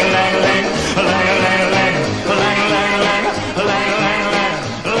 lang a lang a lang, a lang a lang a lang, a lang a lang a lang, a lang a lang a lang, a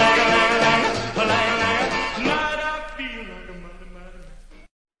lang a lang a lang, a lang a lang. Tonight I feel like a muddy man.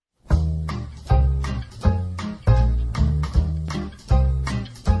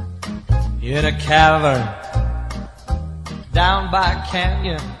 In a cavern down by a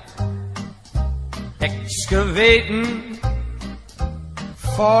canyon, excavating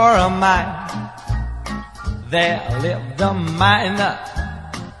for a mine. There lived a miner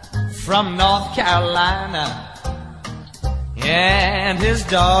from North Carolina and his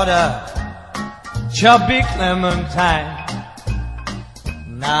daughter, Chubby Clementine.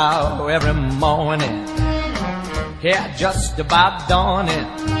 Now every morning, yeah, just about dawning,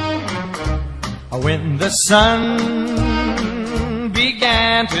 when the sun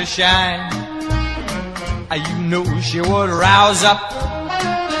began to shine, you knew she would rouse up,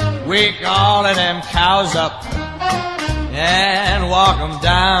 wake all of them cows up, and walk them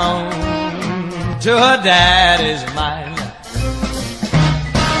down to her daddy's mine.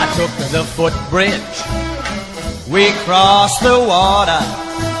 I took the footbridge, we crossed the water,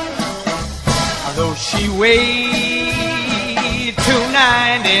 although she weighed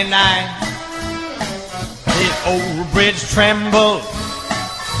 299. The old bridge trembled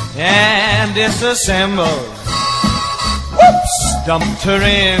and disassembled. Whoops! Dumped her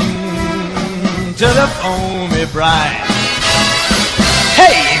in to the foamy brine.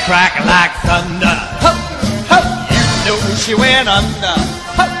 Hey, crack like thunder. Hup, hup, you know she went under.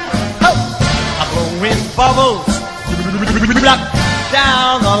 Hup, hup, blowing bubbles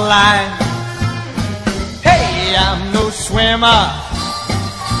down the line. Hey, I'm no swimmer,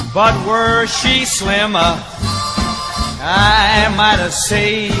 but were she slimmer, I might have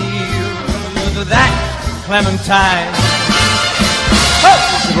saved that Clementine. Oh,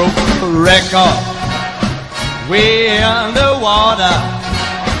 she broke the record way underwater.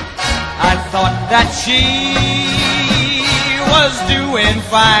 I thought that she was doing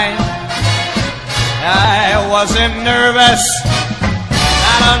fine. I wasn't nervous,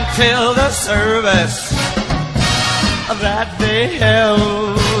 not until the service that they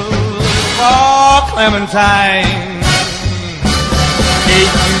held for Clementine. Hey,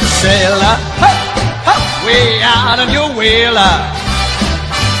 you sailor, hup, hup, way out of your whaler,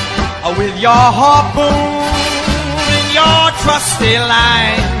 with your harpoon and your trusty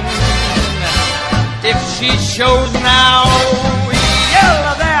line. If she shows now,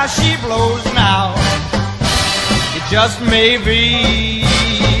 yeah, there she blows now. It just may be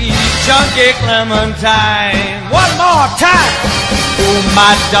Chunky Clementine. One more time. Oh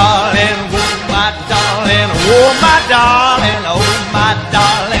my darling, oh my darling, oh my darling, oh my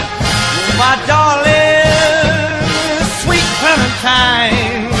darling, oh my darling, sweet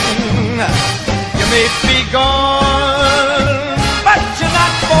Clementine. You may be gone, but you're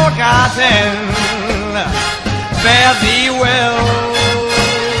not forgotten. Fare thee well,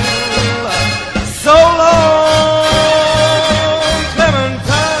 so long, Clementine.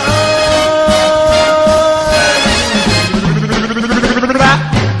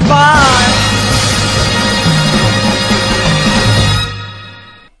 Bye.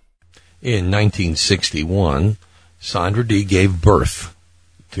 In 1961, Sandra Dee gave birth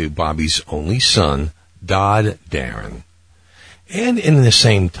to Bobby's only son, Dodd Darin. And in the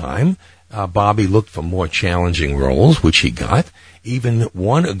same time, Bobby looked for more challenging roles, which he got, even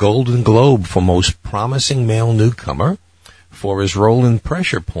won a Golden Globe for Most Promising Male Newcomer for his role in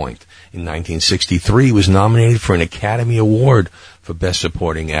Pressure Point. In 1963, he was nominated for an Academy Award for Best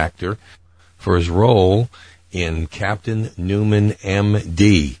Supporting Actor for his role in Captain Newman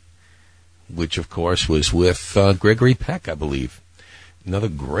M.D., which, of course, was with Gregory Peck, I believe. Another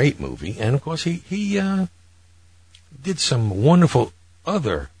great movie. And, of course, he did some wonderful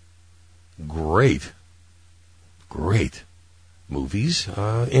other great movies.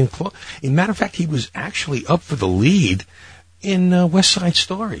 In matter of fact, he was actually up for the lead in West Side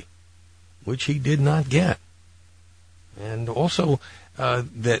Story, which he did not get. And also,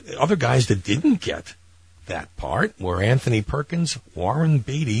 that other guys that didn't get that part were Anthony Perkins, Warren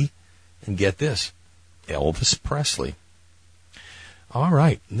Beatty, and get this, Elvis Presley. All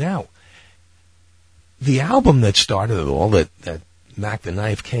right, now, the album that started it all, that Mac the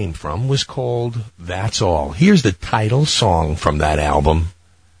Knife came from, was called That's All. Here's the title song from that album,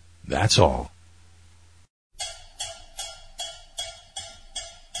 That's All.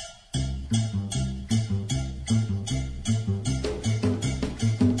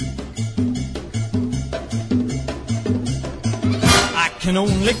 I can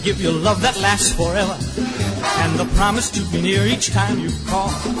only give you love that lasts forever, and and the promise to be near each time you call.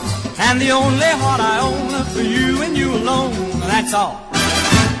 And the only heart I own for you and you alone. That's all.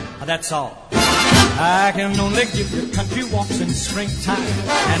 That's all. I can only give you country walks in springtime,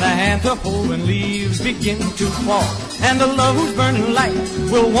 and a hand to hold when leaves begin to fall, and a love whose burning light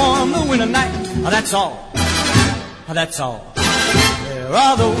will warm the winter night. That's all. That's all. There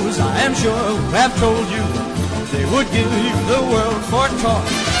are those, I am sure, who have told you they would give you the world for toy.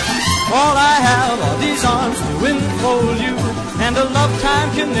 All I have are these arms to enfold you, and a love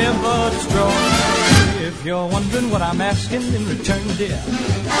time can never destroy. If you're wondering what I'm asking in return, dear,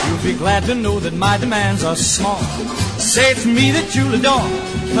 you'll be glad to know that my demands are small. Say it's me that you'll adore,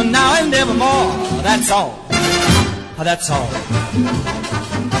 for now and evermore. That's all. That's all.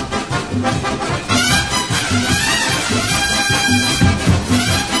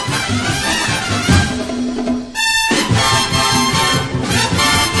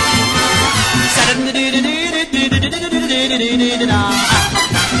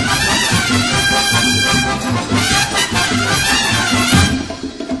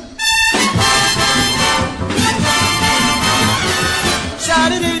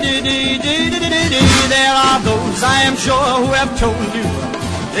 There are those, I am sure, who have told you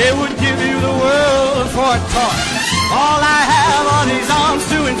they would give you the world for a toy. All I have are these arms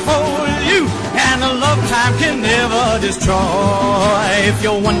to enfold you, and a love time can never destroy. If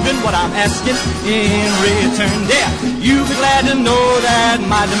you're wondering what I'm asking in return, there, you'll be glad to know that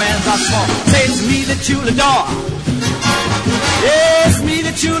my demands are small. Say it's me that you'll adore. Yes, me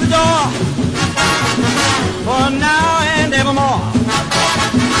that you'll adore, for now and evermore.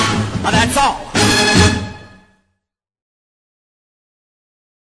 That's all.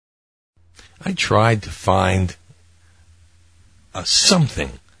 I tried to find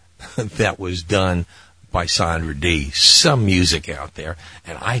something that was done by Sandra Dee, some music out there,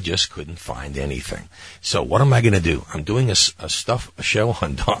 and I just couldn't find anything. So what am I going to do? I'm doing a show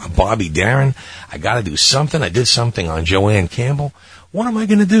on Bobby Darin. I got to do something. I did something on Joanne Campbell. What am I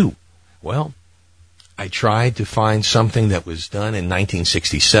going to do? Well, I tried to find something that was done in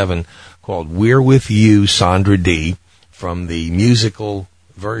 1967 called We're With You, Sandra Dee, from the musical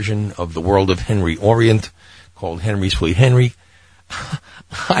version of The World of Henry Orient called Henry Sweet Henry.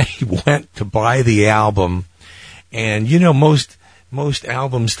 I went to buy the album, and you know, most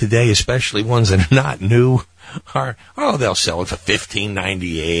albums today, especially ones that are not new, they'll sell it for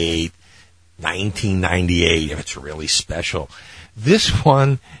 $15.98, $19.98 if it's really special. This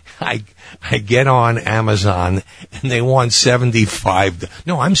one, I get on Amazon, and they want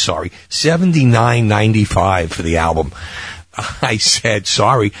 $79.95 for the album. I said,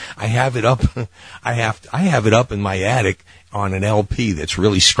 sorry, I have it up. I have it up in my attic on an LP that's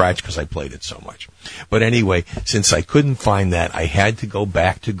really scratched because I played it so much. But anyway, since I couldn't find that, I had to go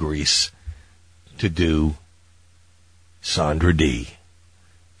back to Greece to do Sandra Dee.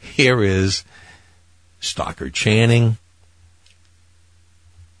 Here is Stockard Channing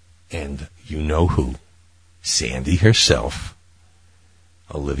and you know who, Sandy herself,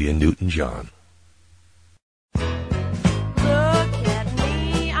 Olivia Newton-John.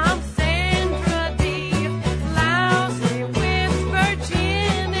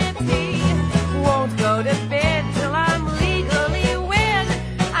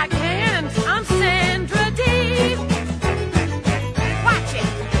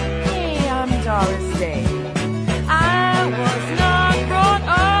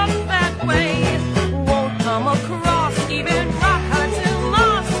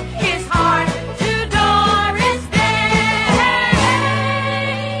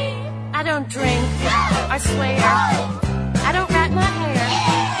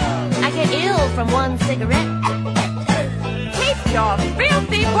 From one cigarette. Keep your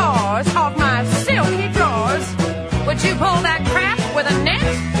filthy paws off my silky drawers. Would you pull that crap with a net?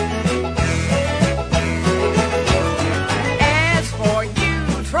 As for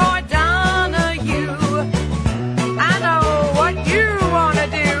you, Troy Donahue, I know what you want to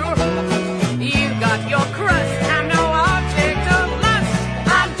do. You got your crust, I'm no object of lust.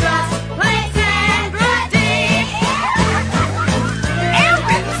 I'm just plain Sandra Dee.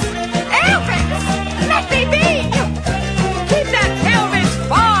 Elvis, let me be. Keep that Elvis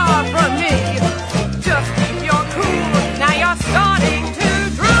far from me. Just keep your cool. Now you're starting to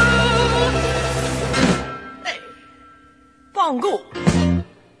drool. Hey, Bongo,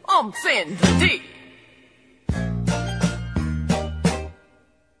 I'm Sandra Dee.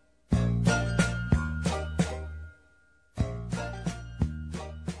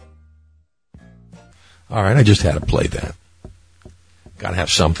 All right, I just had to play that. Got to have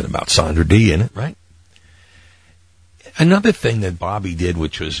something about Sandra Dee in it, right? Another thing that Bobby did,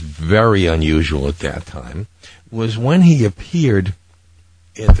 which was very unusual at that time, was when he appeared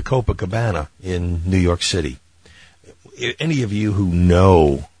at the Copacabana in New York City. Any of you who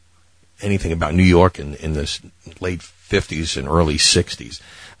know anything about New York in the late 50s and early 60s,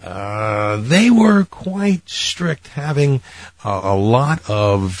 they were quite strict, having a lot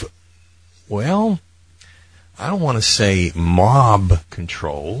of, well, I don't want to say mob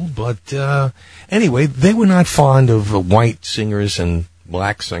control, but anyway, they were not fond of white singers and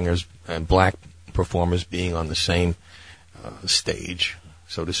black performers being on the same stage,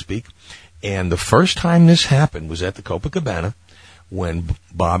 so to speak. And the first time this happened was at the Copacabana, when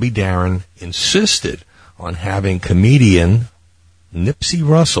Bobby Darin insisted on having comedian Nipsey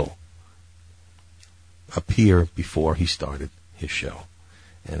Russell appear before he started his show.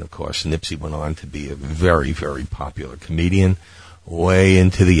 And, of course, Nipsey went on to be a very, very popular comedian way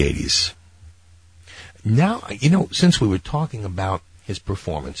into the 80s. Now, since we were talking about his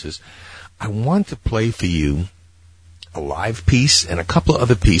performances, I want to play for you a live piece and a couple of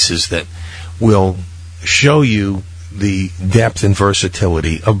other pieces that will show you the depth and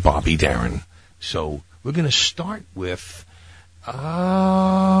versatility of Bobby Darin. So we're going to start with,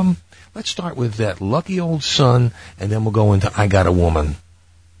 let's start with that Lucky Old Son, and then we'll go into I Got a Woman.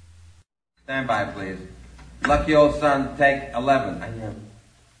 Stand by, please. Lucky Old Son, take 11. I am.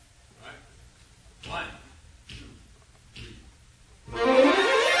 1, 2, 3.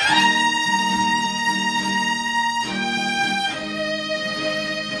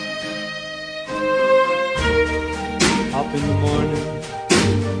 Up in the morning,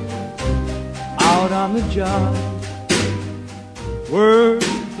 out on the job, work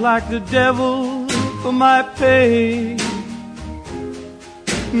like the devil for my pay.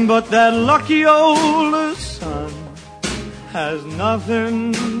 But that lucky old son has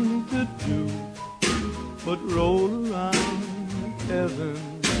nothing to do but roll around heaven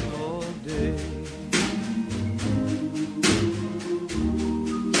all day.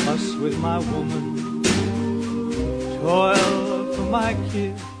 Fuss with my woman, toil for my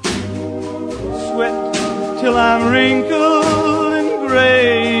kid, sweat till I'm wrinkled and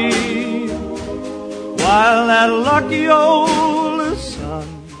gray, while that lucky old son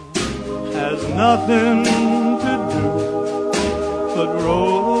has nothing to do but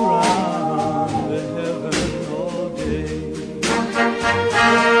roll around to heaven all day.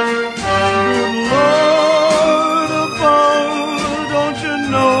 Good Lord above, don't you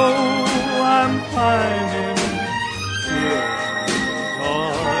know I'm pining here,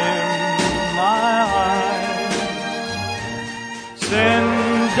 all in my eyes. Send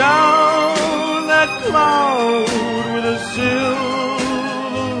down that cloud with a silver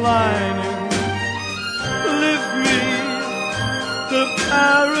lining, lift me to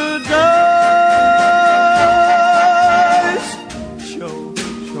paradise.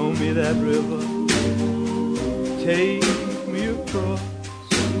 Show me that river, take me across,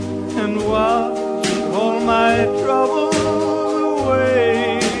 and wash all my troubles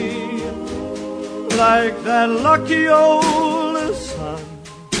away. Like that lucky old sun,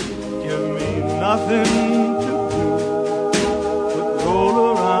 give me nothing to do but roll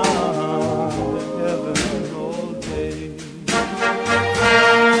around to heaven all day.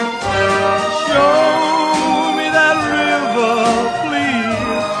 Show me that river, please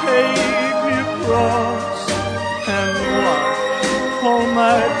take me across, and wash all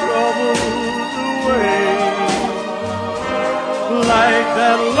my troubles away. Like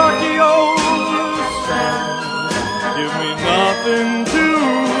that lucky old sun, give me nothing to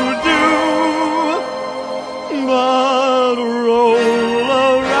do but roll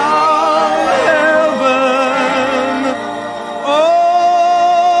around heaven all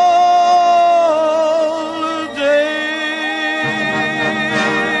day.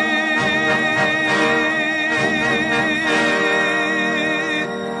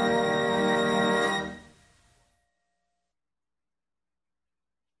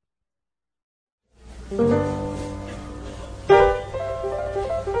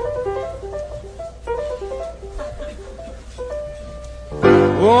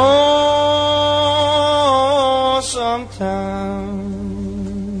 Oh, sometimes,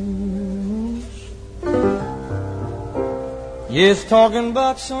 yes, talking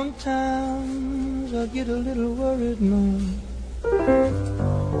about sometimes I get a little worried, man.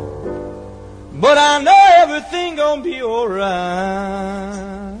 But I know everything gonna be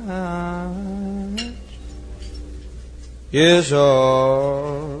alright. Yes,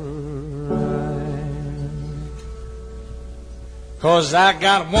 alright. 'Cause I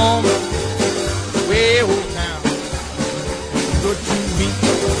got a woman way old town, good to me.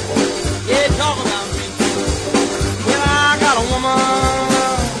 Yeah, talk about me. Well, I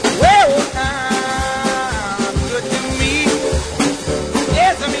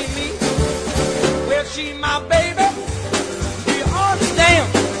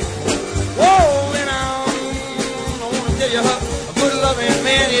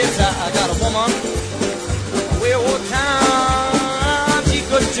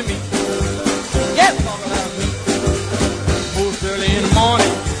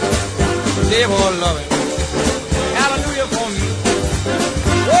devil loving. Hallelujah for me.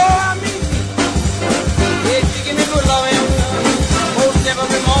 Oh, I mean, yeah, she give me good loving most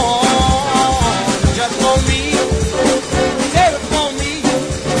every morning, just for me. Save it for me.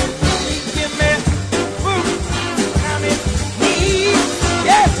 She give me food. I mean, me,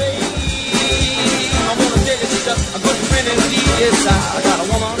 yes, I'm gonna tell you, she's a good friend indeed. Yes, I got a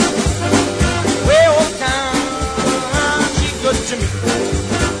woman way over town. She's good to me.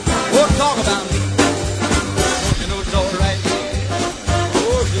 Oh, talk about me. Don't you know it's all right?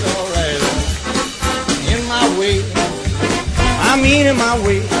 Oh, she's all right. In my way. I mean in my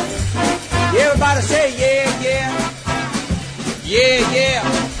way. Everybody say yeah, yeah. Yeah, yeah.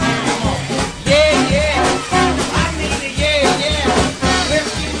 Come on. Yeah, yeah. I mean it, yeah, yeah. Well,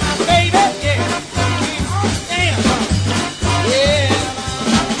 she's my baby, yeah. Damn. Yeah.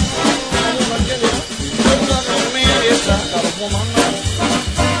 I wanna tell you, good loving man, yes, I got a woman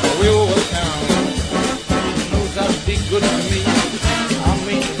way over town. She knows how to be good to me. I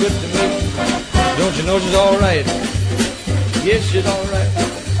mean good to me. Don't you know she's all right? Yes, she's all right.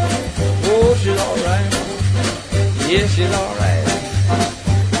 Oh, she's all right. Yes, she's all right.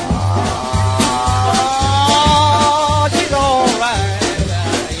 Ah, she's all right.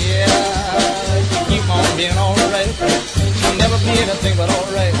 Yeah, she keep on being all right. She'll never be anything but all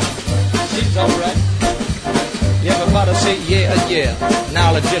right. She's all right. Everybody say yeah, yeah.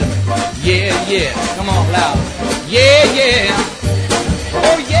 Now legitimate. Yeah, yeah. Come on, loud. Yeah, yeah.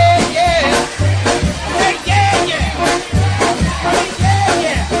 Oh, yeah, yeah. Hey, yeah, yeah.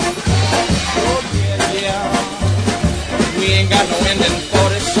 We ain't got no ending for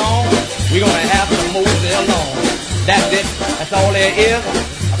this song. We're gonna have to move it along. That's it. That's all there is.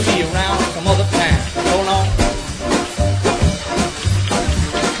 I'll see you around some other time. So long.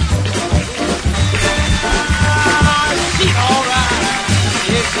 She's all right.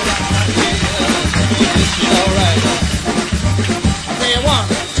 Yes, she's all right. Yes, she's all right. I say 1,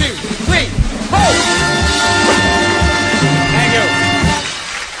 2, 3, 4. Thank you.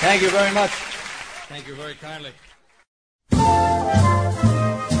 Thank you very much. Thank you very kindly.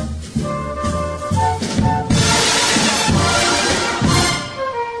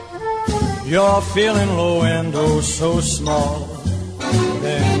 You're feeling low and oh so small.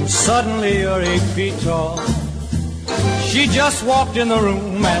 Then suddenly you're 8 feet tall. She just walked in the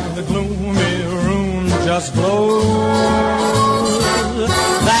room and the gloomy room just glows.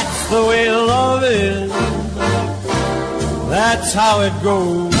 That's the way love is. That's how it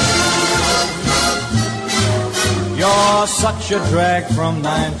goes. You're such a drag from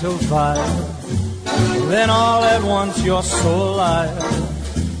 9 till 5. Then all at once you're so alive.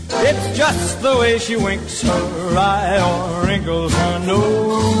 It's just the way she winks her eye or wrinkles her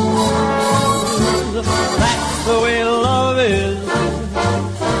nose. That's the way love is.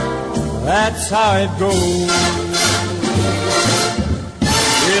 That's how it goes.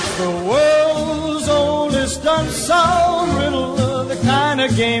 It's the world's oldest unsolved riddle, the kind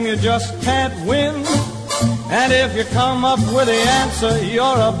of game you just can't win. And if you come up with the answer, you're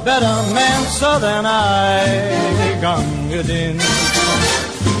a better man, so than I gung it in.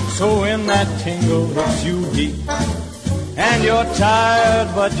 So when that tingle hits you deep, and you're tired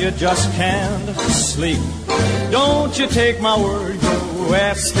but you just can't sleep, don't you take my word, go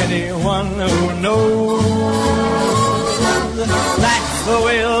ask anyone who knows. That's the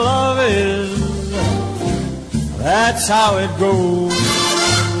way love is. That's how it goes.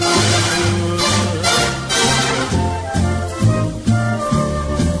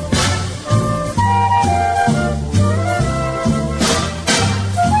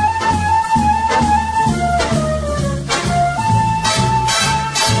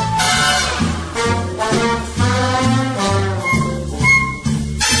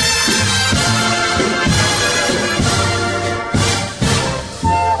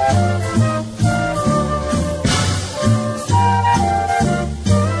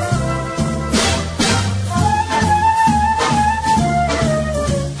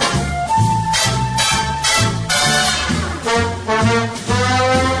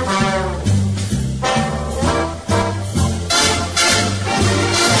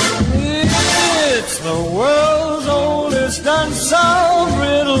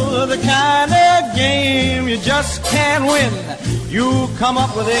 Just can't win. You come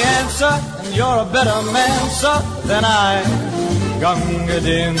up with the answer, and you're a better man, sir, than I gunged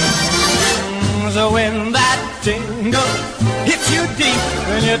in. So when that tingle hits you deep,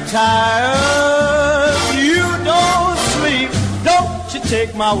 when you're tired, you don't sleep. Don't you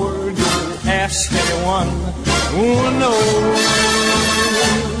take my word, you ask anyone who knows.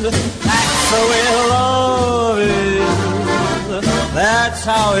 That's the way love is. That's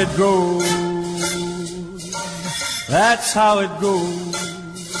how it goes. That's how it goes.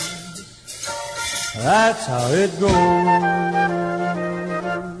 That's how it goes.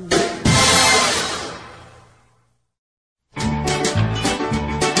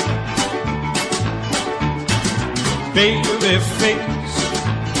 Baby face,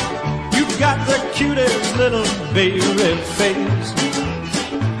 you got the cutest little baby face.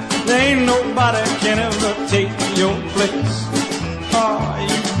 There ain't nobody can ever take your place. Oh,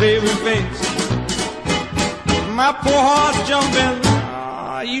 you baby face, my poor heart's jumping.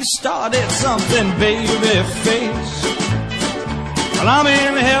 Oh, you started something, baby face. Well, I'm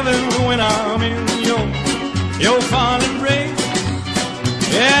in heaven when I'm in your fond embrace.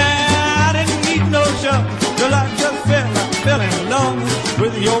 Yeah, I didn't need no shove, 'cause I just fell in love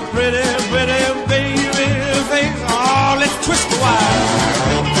with your pretty, pretty baby face. Oh, let's twist the wire.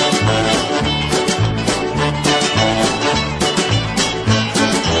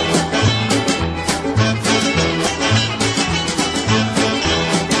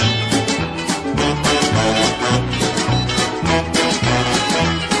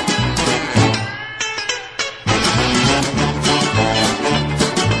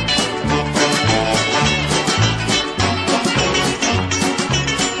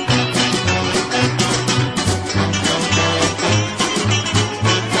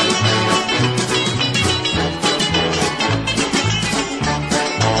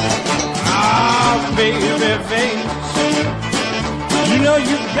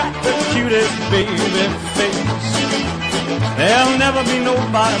 'cause cutest baby face. There'll never be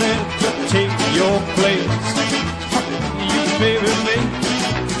nobody to take your place. You baby face,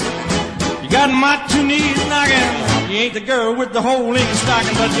 you got my two knees knocking. You ain't the girl with the hole in your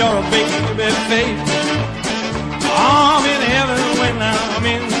stocking, but you're a baby face. I'm in heaven when I'm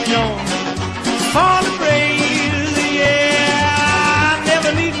in your fond embrace. Yeah, I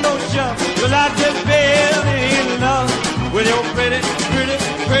never need no shove, 'cause I just fell in love with your pretty, pretty,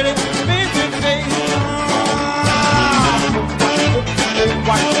 pretty baby face.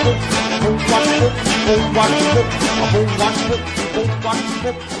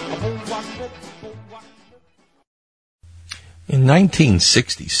 In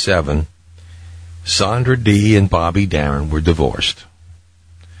 1967, Sandra Dee and Bobby Darin were divorced.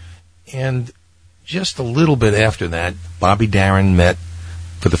 And just a little bit after that, Bobby Darin met,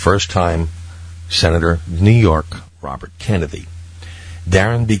 for the first time, Senator of New York, Robert Kennedy.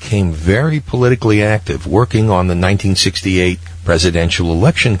 Darin became very politically active, working on the 1968 presidential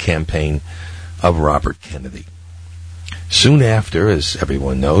election campaign of Robert Kennedy. Soon after, as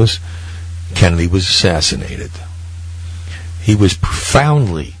everyone knows, Kennedy was assassinated. He was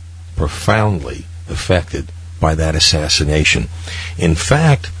profoundly affected by that assassination. In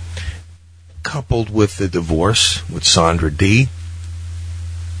fact, coupled with the divorce with Sandra Dee,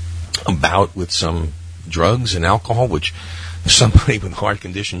 a bout with some drugs and alcohol, which somebody with a heart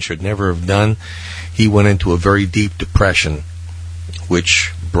condition should never have done, he went into a very deep depression,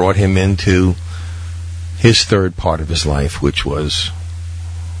 which brought him into his third part of his life, which was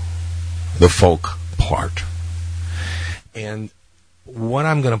the folk part. And what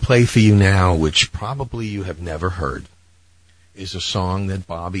I'm going to play for you now, which probably you have never heard, is a song that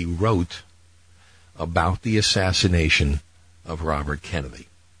Bobby wrote about the assassination of Robert Kennedy.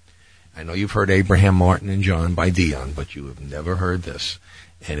 I know you've heard Abraham Martin and John by Dion, but you have never heard this.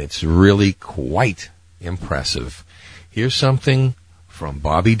 And it's really quite impressive. Here's something from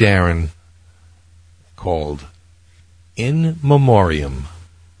Bobby Darin called In Memoriam.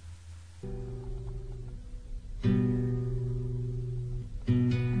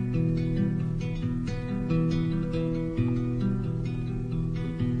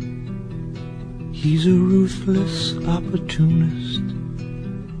 He's a ruthless opportunist,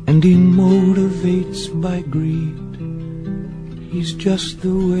 and he motivates by greed. He's just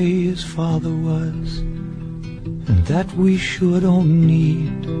the way his father was, and that we sure don't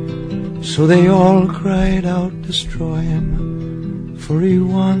need. So they all cried out, destroy him, for he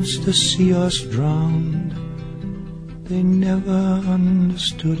wants to see us drowned. They never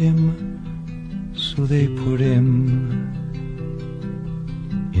understood him, so they put him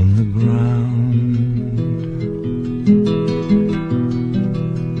in the ground.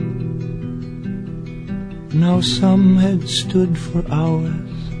 Now some had stood for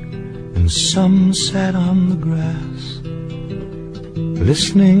hours, and some sat on the grass,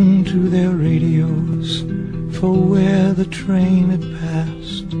 listening to their radios for where the train had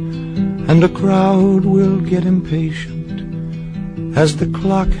passed. And a crowd will get impatient as the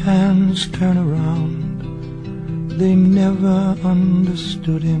clock hands turn around. They never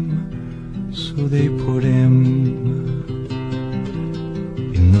understood him, so they put him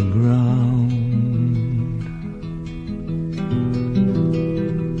in the ground.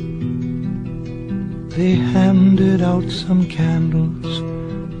 They handed out some candles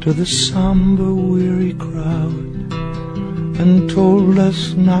to the somber, weary crowd and told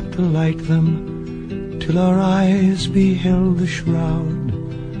us not to light them till our eyes beheld the shroud.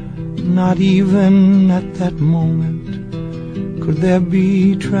 Not even at that moment could there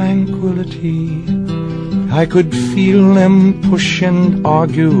be tranquility. I could feel them push and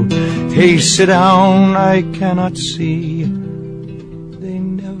argue. Hey, sit down, I cannot see. They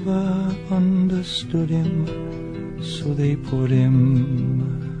never understood him, so they put him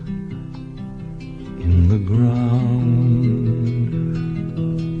in the ground.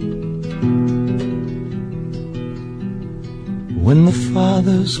 When the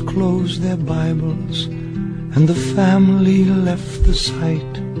fathers closed their Bibles and the family left the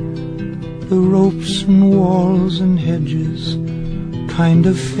site, the ropes and walls and hedges kind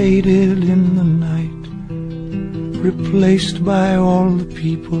of faded in the night, replaced by all the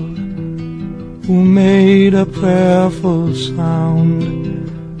people who made a prayerful sound.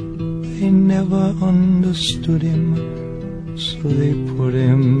 They never understood him, so they put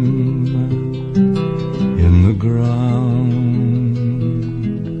him in the ground.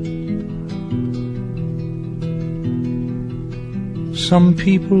 Some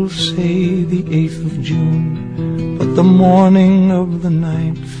people say the 8th of June, but the morning of the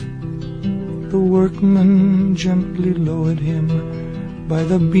 9th, the workmen gently lowered him by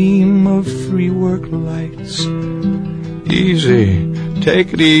the beam of 3 work lights. Easy,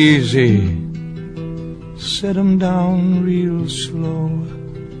 take it easy. Set him down real slow.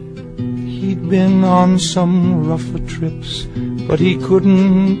 He'd been on some rougher trips, but he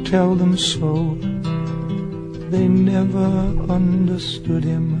couldn't tell them so. They never understood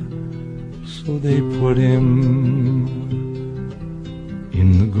him, so they put him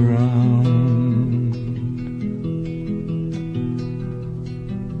in the ground.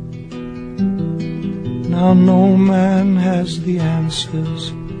 Now no man has the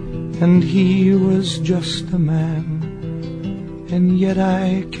answers, and he was just a man, and yet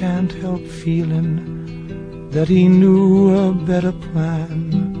I can't help feeling that he knew a better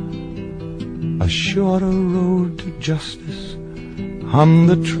plan. A shorter road to justice on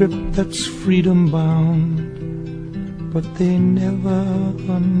the trip that's freedom bound. But they never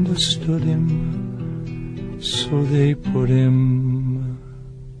understood him, so they put him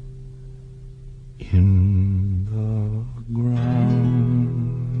in the ground.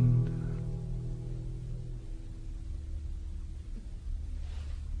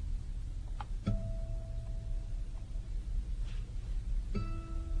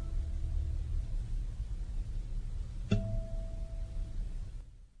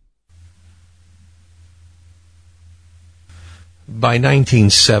 By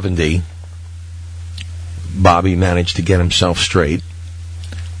 1970, Bobby managed to get himself straight,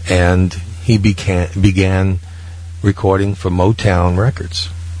 and he began recording for Motown Records.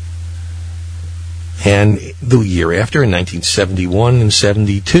 And the year after, in 1971 and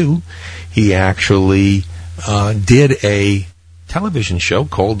 72, he actually did a television show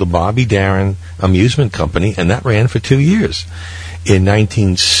called the Bobby Darin Amusement Company, and that ran for 2 years. In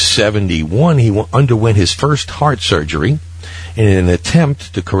 1971, he underwent his first heart surgery in an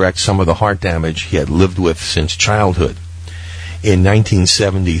attempt to correct some of the heart damage he had lived with since childhood. In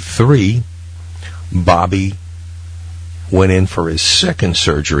 1973, Bobby went in for his second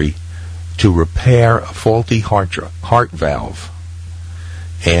surgery to repair a faulty heart valve.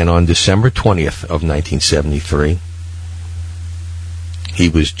 And on December 20th of 1973, he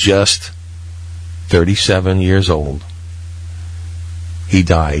was just 37 years old. He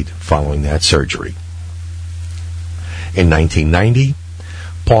died following that surgery. In 1990,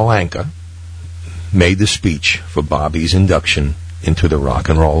 Paul Anka made the speech for Bobby's induction into the Rock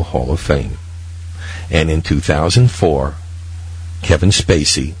and Roll Hall of Fame. And in 2004, Kevin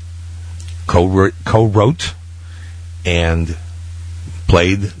Spacey co-wrote and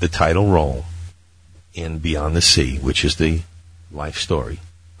played the title role in Beyond the Sea, which is the life story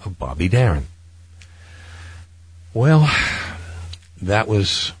of Bobby Darin. Well, that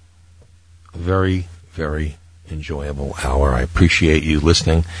was a very, very enjoyable hour. I appreciate you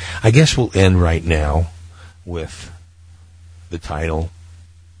listening. I guess we'll end right now with the title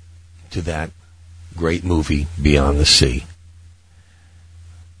to that great movie, Beyond the Sea.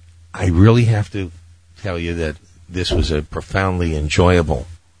 I really have to tell you that this was a profoundly enjoyable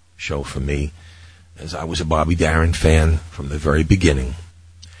show for me, as I was a Bobby Darin fan from the very beginning.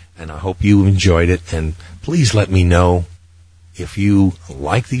 And I hope you enjoyed it, and please let me know if you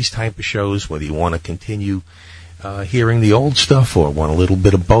like these type of shows, whether you want to continue hearing the old stuff, or want a little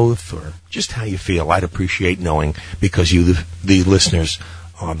bit of both, or just how you feel. I'd appreciate knowing, because you, the listeners,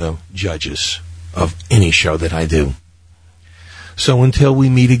 are the judges of any show that I do. So until we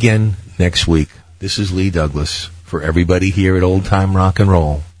meet again next week, this is Lee Douglas for everybody here at Old Time Rock and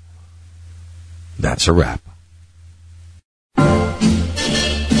Roll. That's a wrap.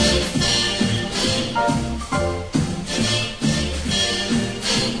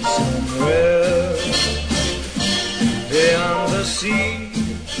 Somewhere beyond the sea,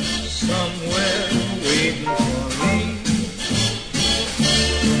 somewhere waiting for me,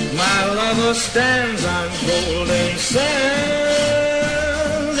 my lover stands on golden sands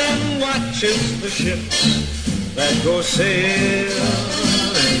and watches the ships that go sailing.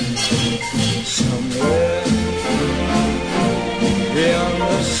 Somewhere beyond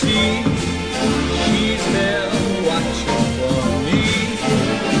the sea, she's there watching for me.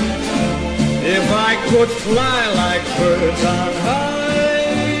 If I could fly like birds on high,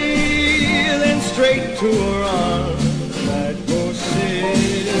 then straight to her arms I'd go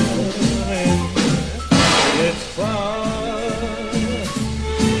sailing. It's far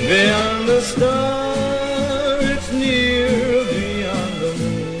beyond the star, it's near beyond the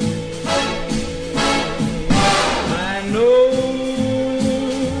moon. I know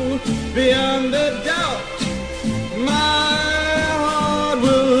beyond a doubt my heart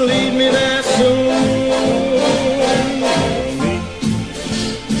will lead me there soon.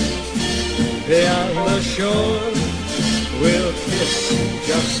 Beyond the shore, we'll kiss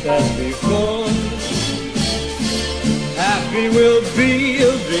just as before. Happy we'll be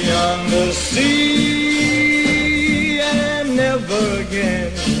beyond the sea, and never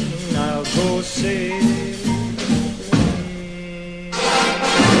again I'll go sailing.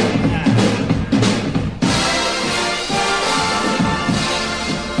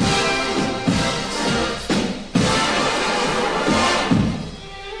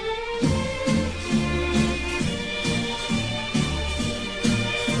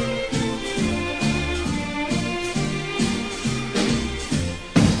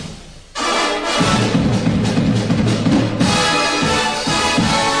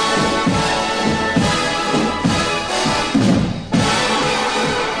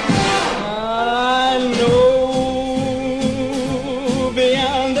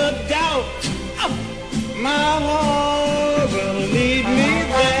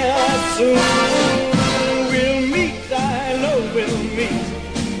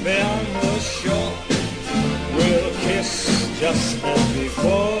 Just as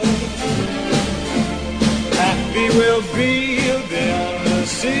before, happy we'll be beyond the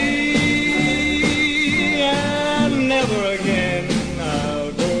sea, and never again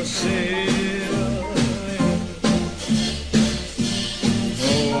I'll go sailing.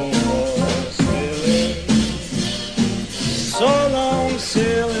 No more sailing, so long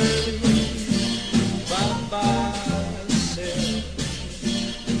sailing, bye-bye sailing.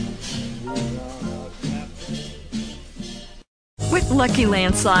 With Lucky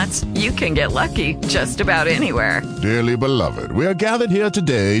Land Slots, you can get lucky just about anywhere. Dearly beloved, we are gathered here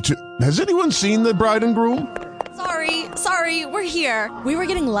today to... Has anyone seen the bride and groom? Sorry, we're here. We were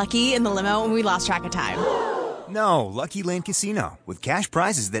getting lucky in the limo and we lost track of time. No, Lucky Land Casino, with cash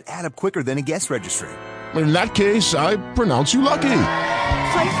prizes that add up quicker than a guest registry. In that case, I pronounce you lucky.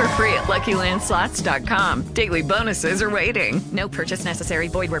 Play for free at LuckyLandSlots.com. Daily bonuses are waiting. No purchase necessary.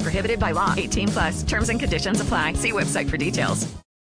 Void where prohibited by law. 18+. Terms and conditions apply. See website for details.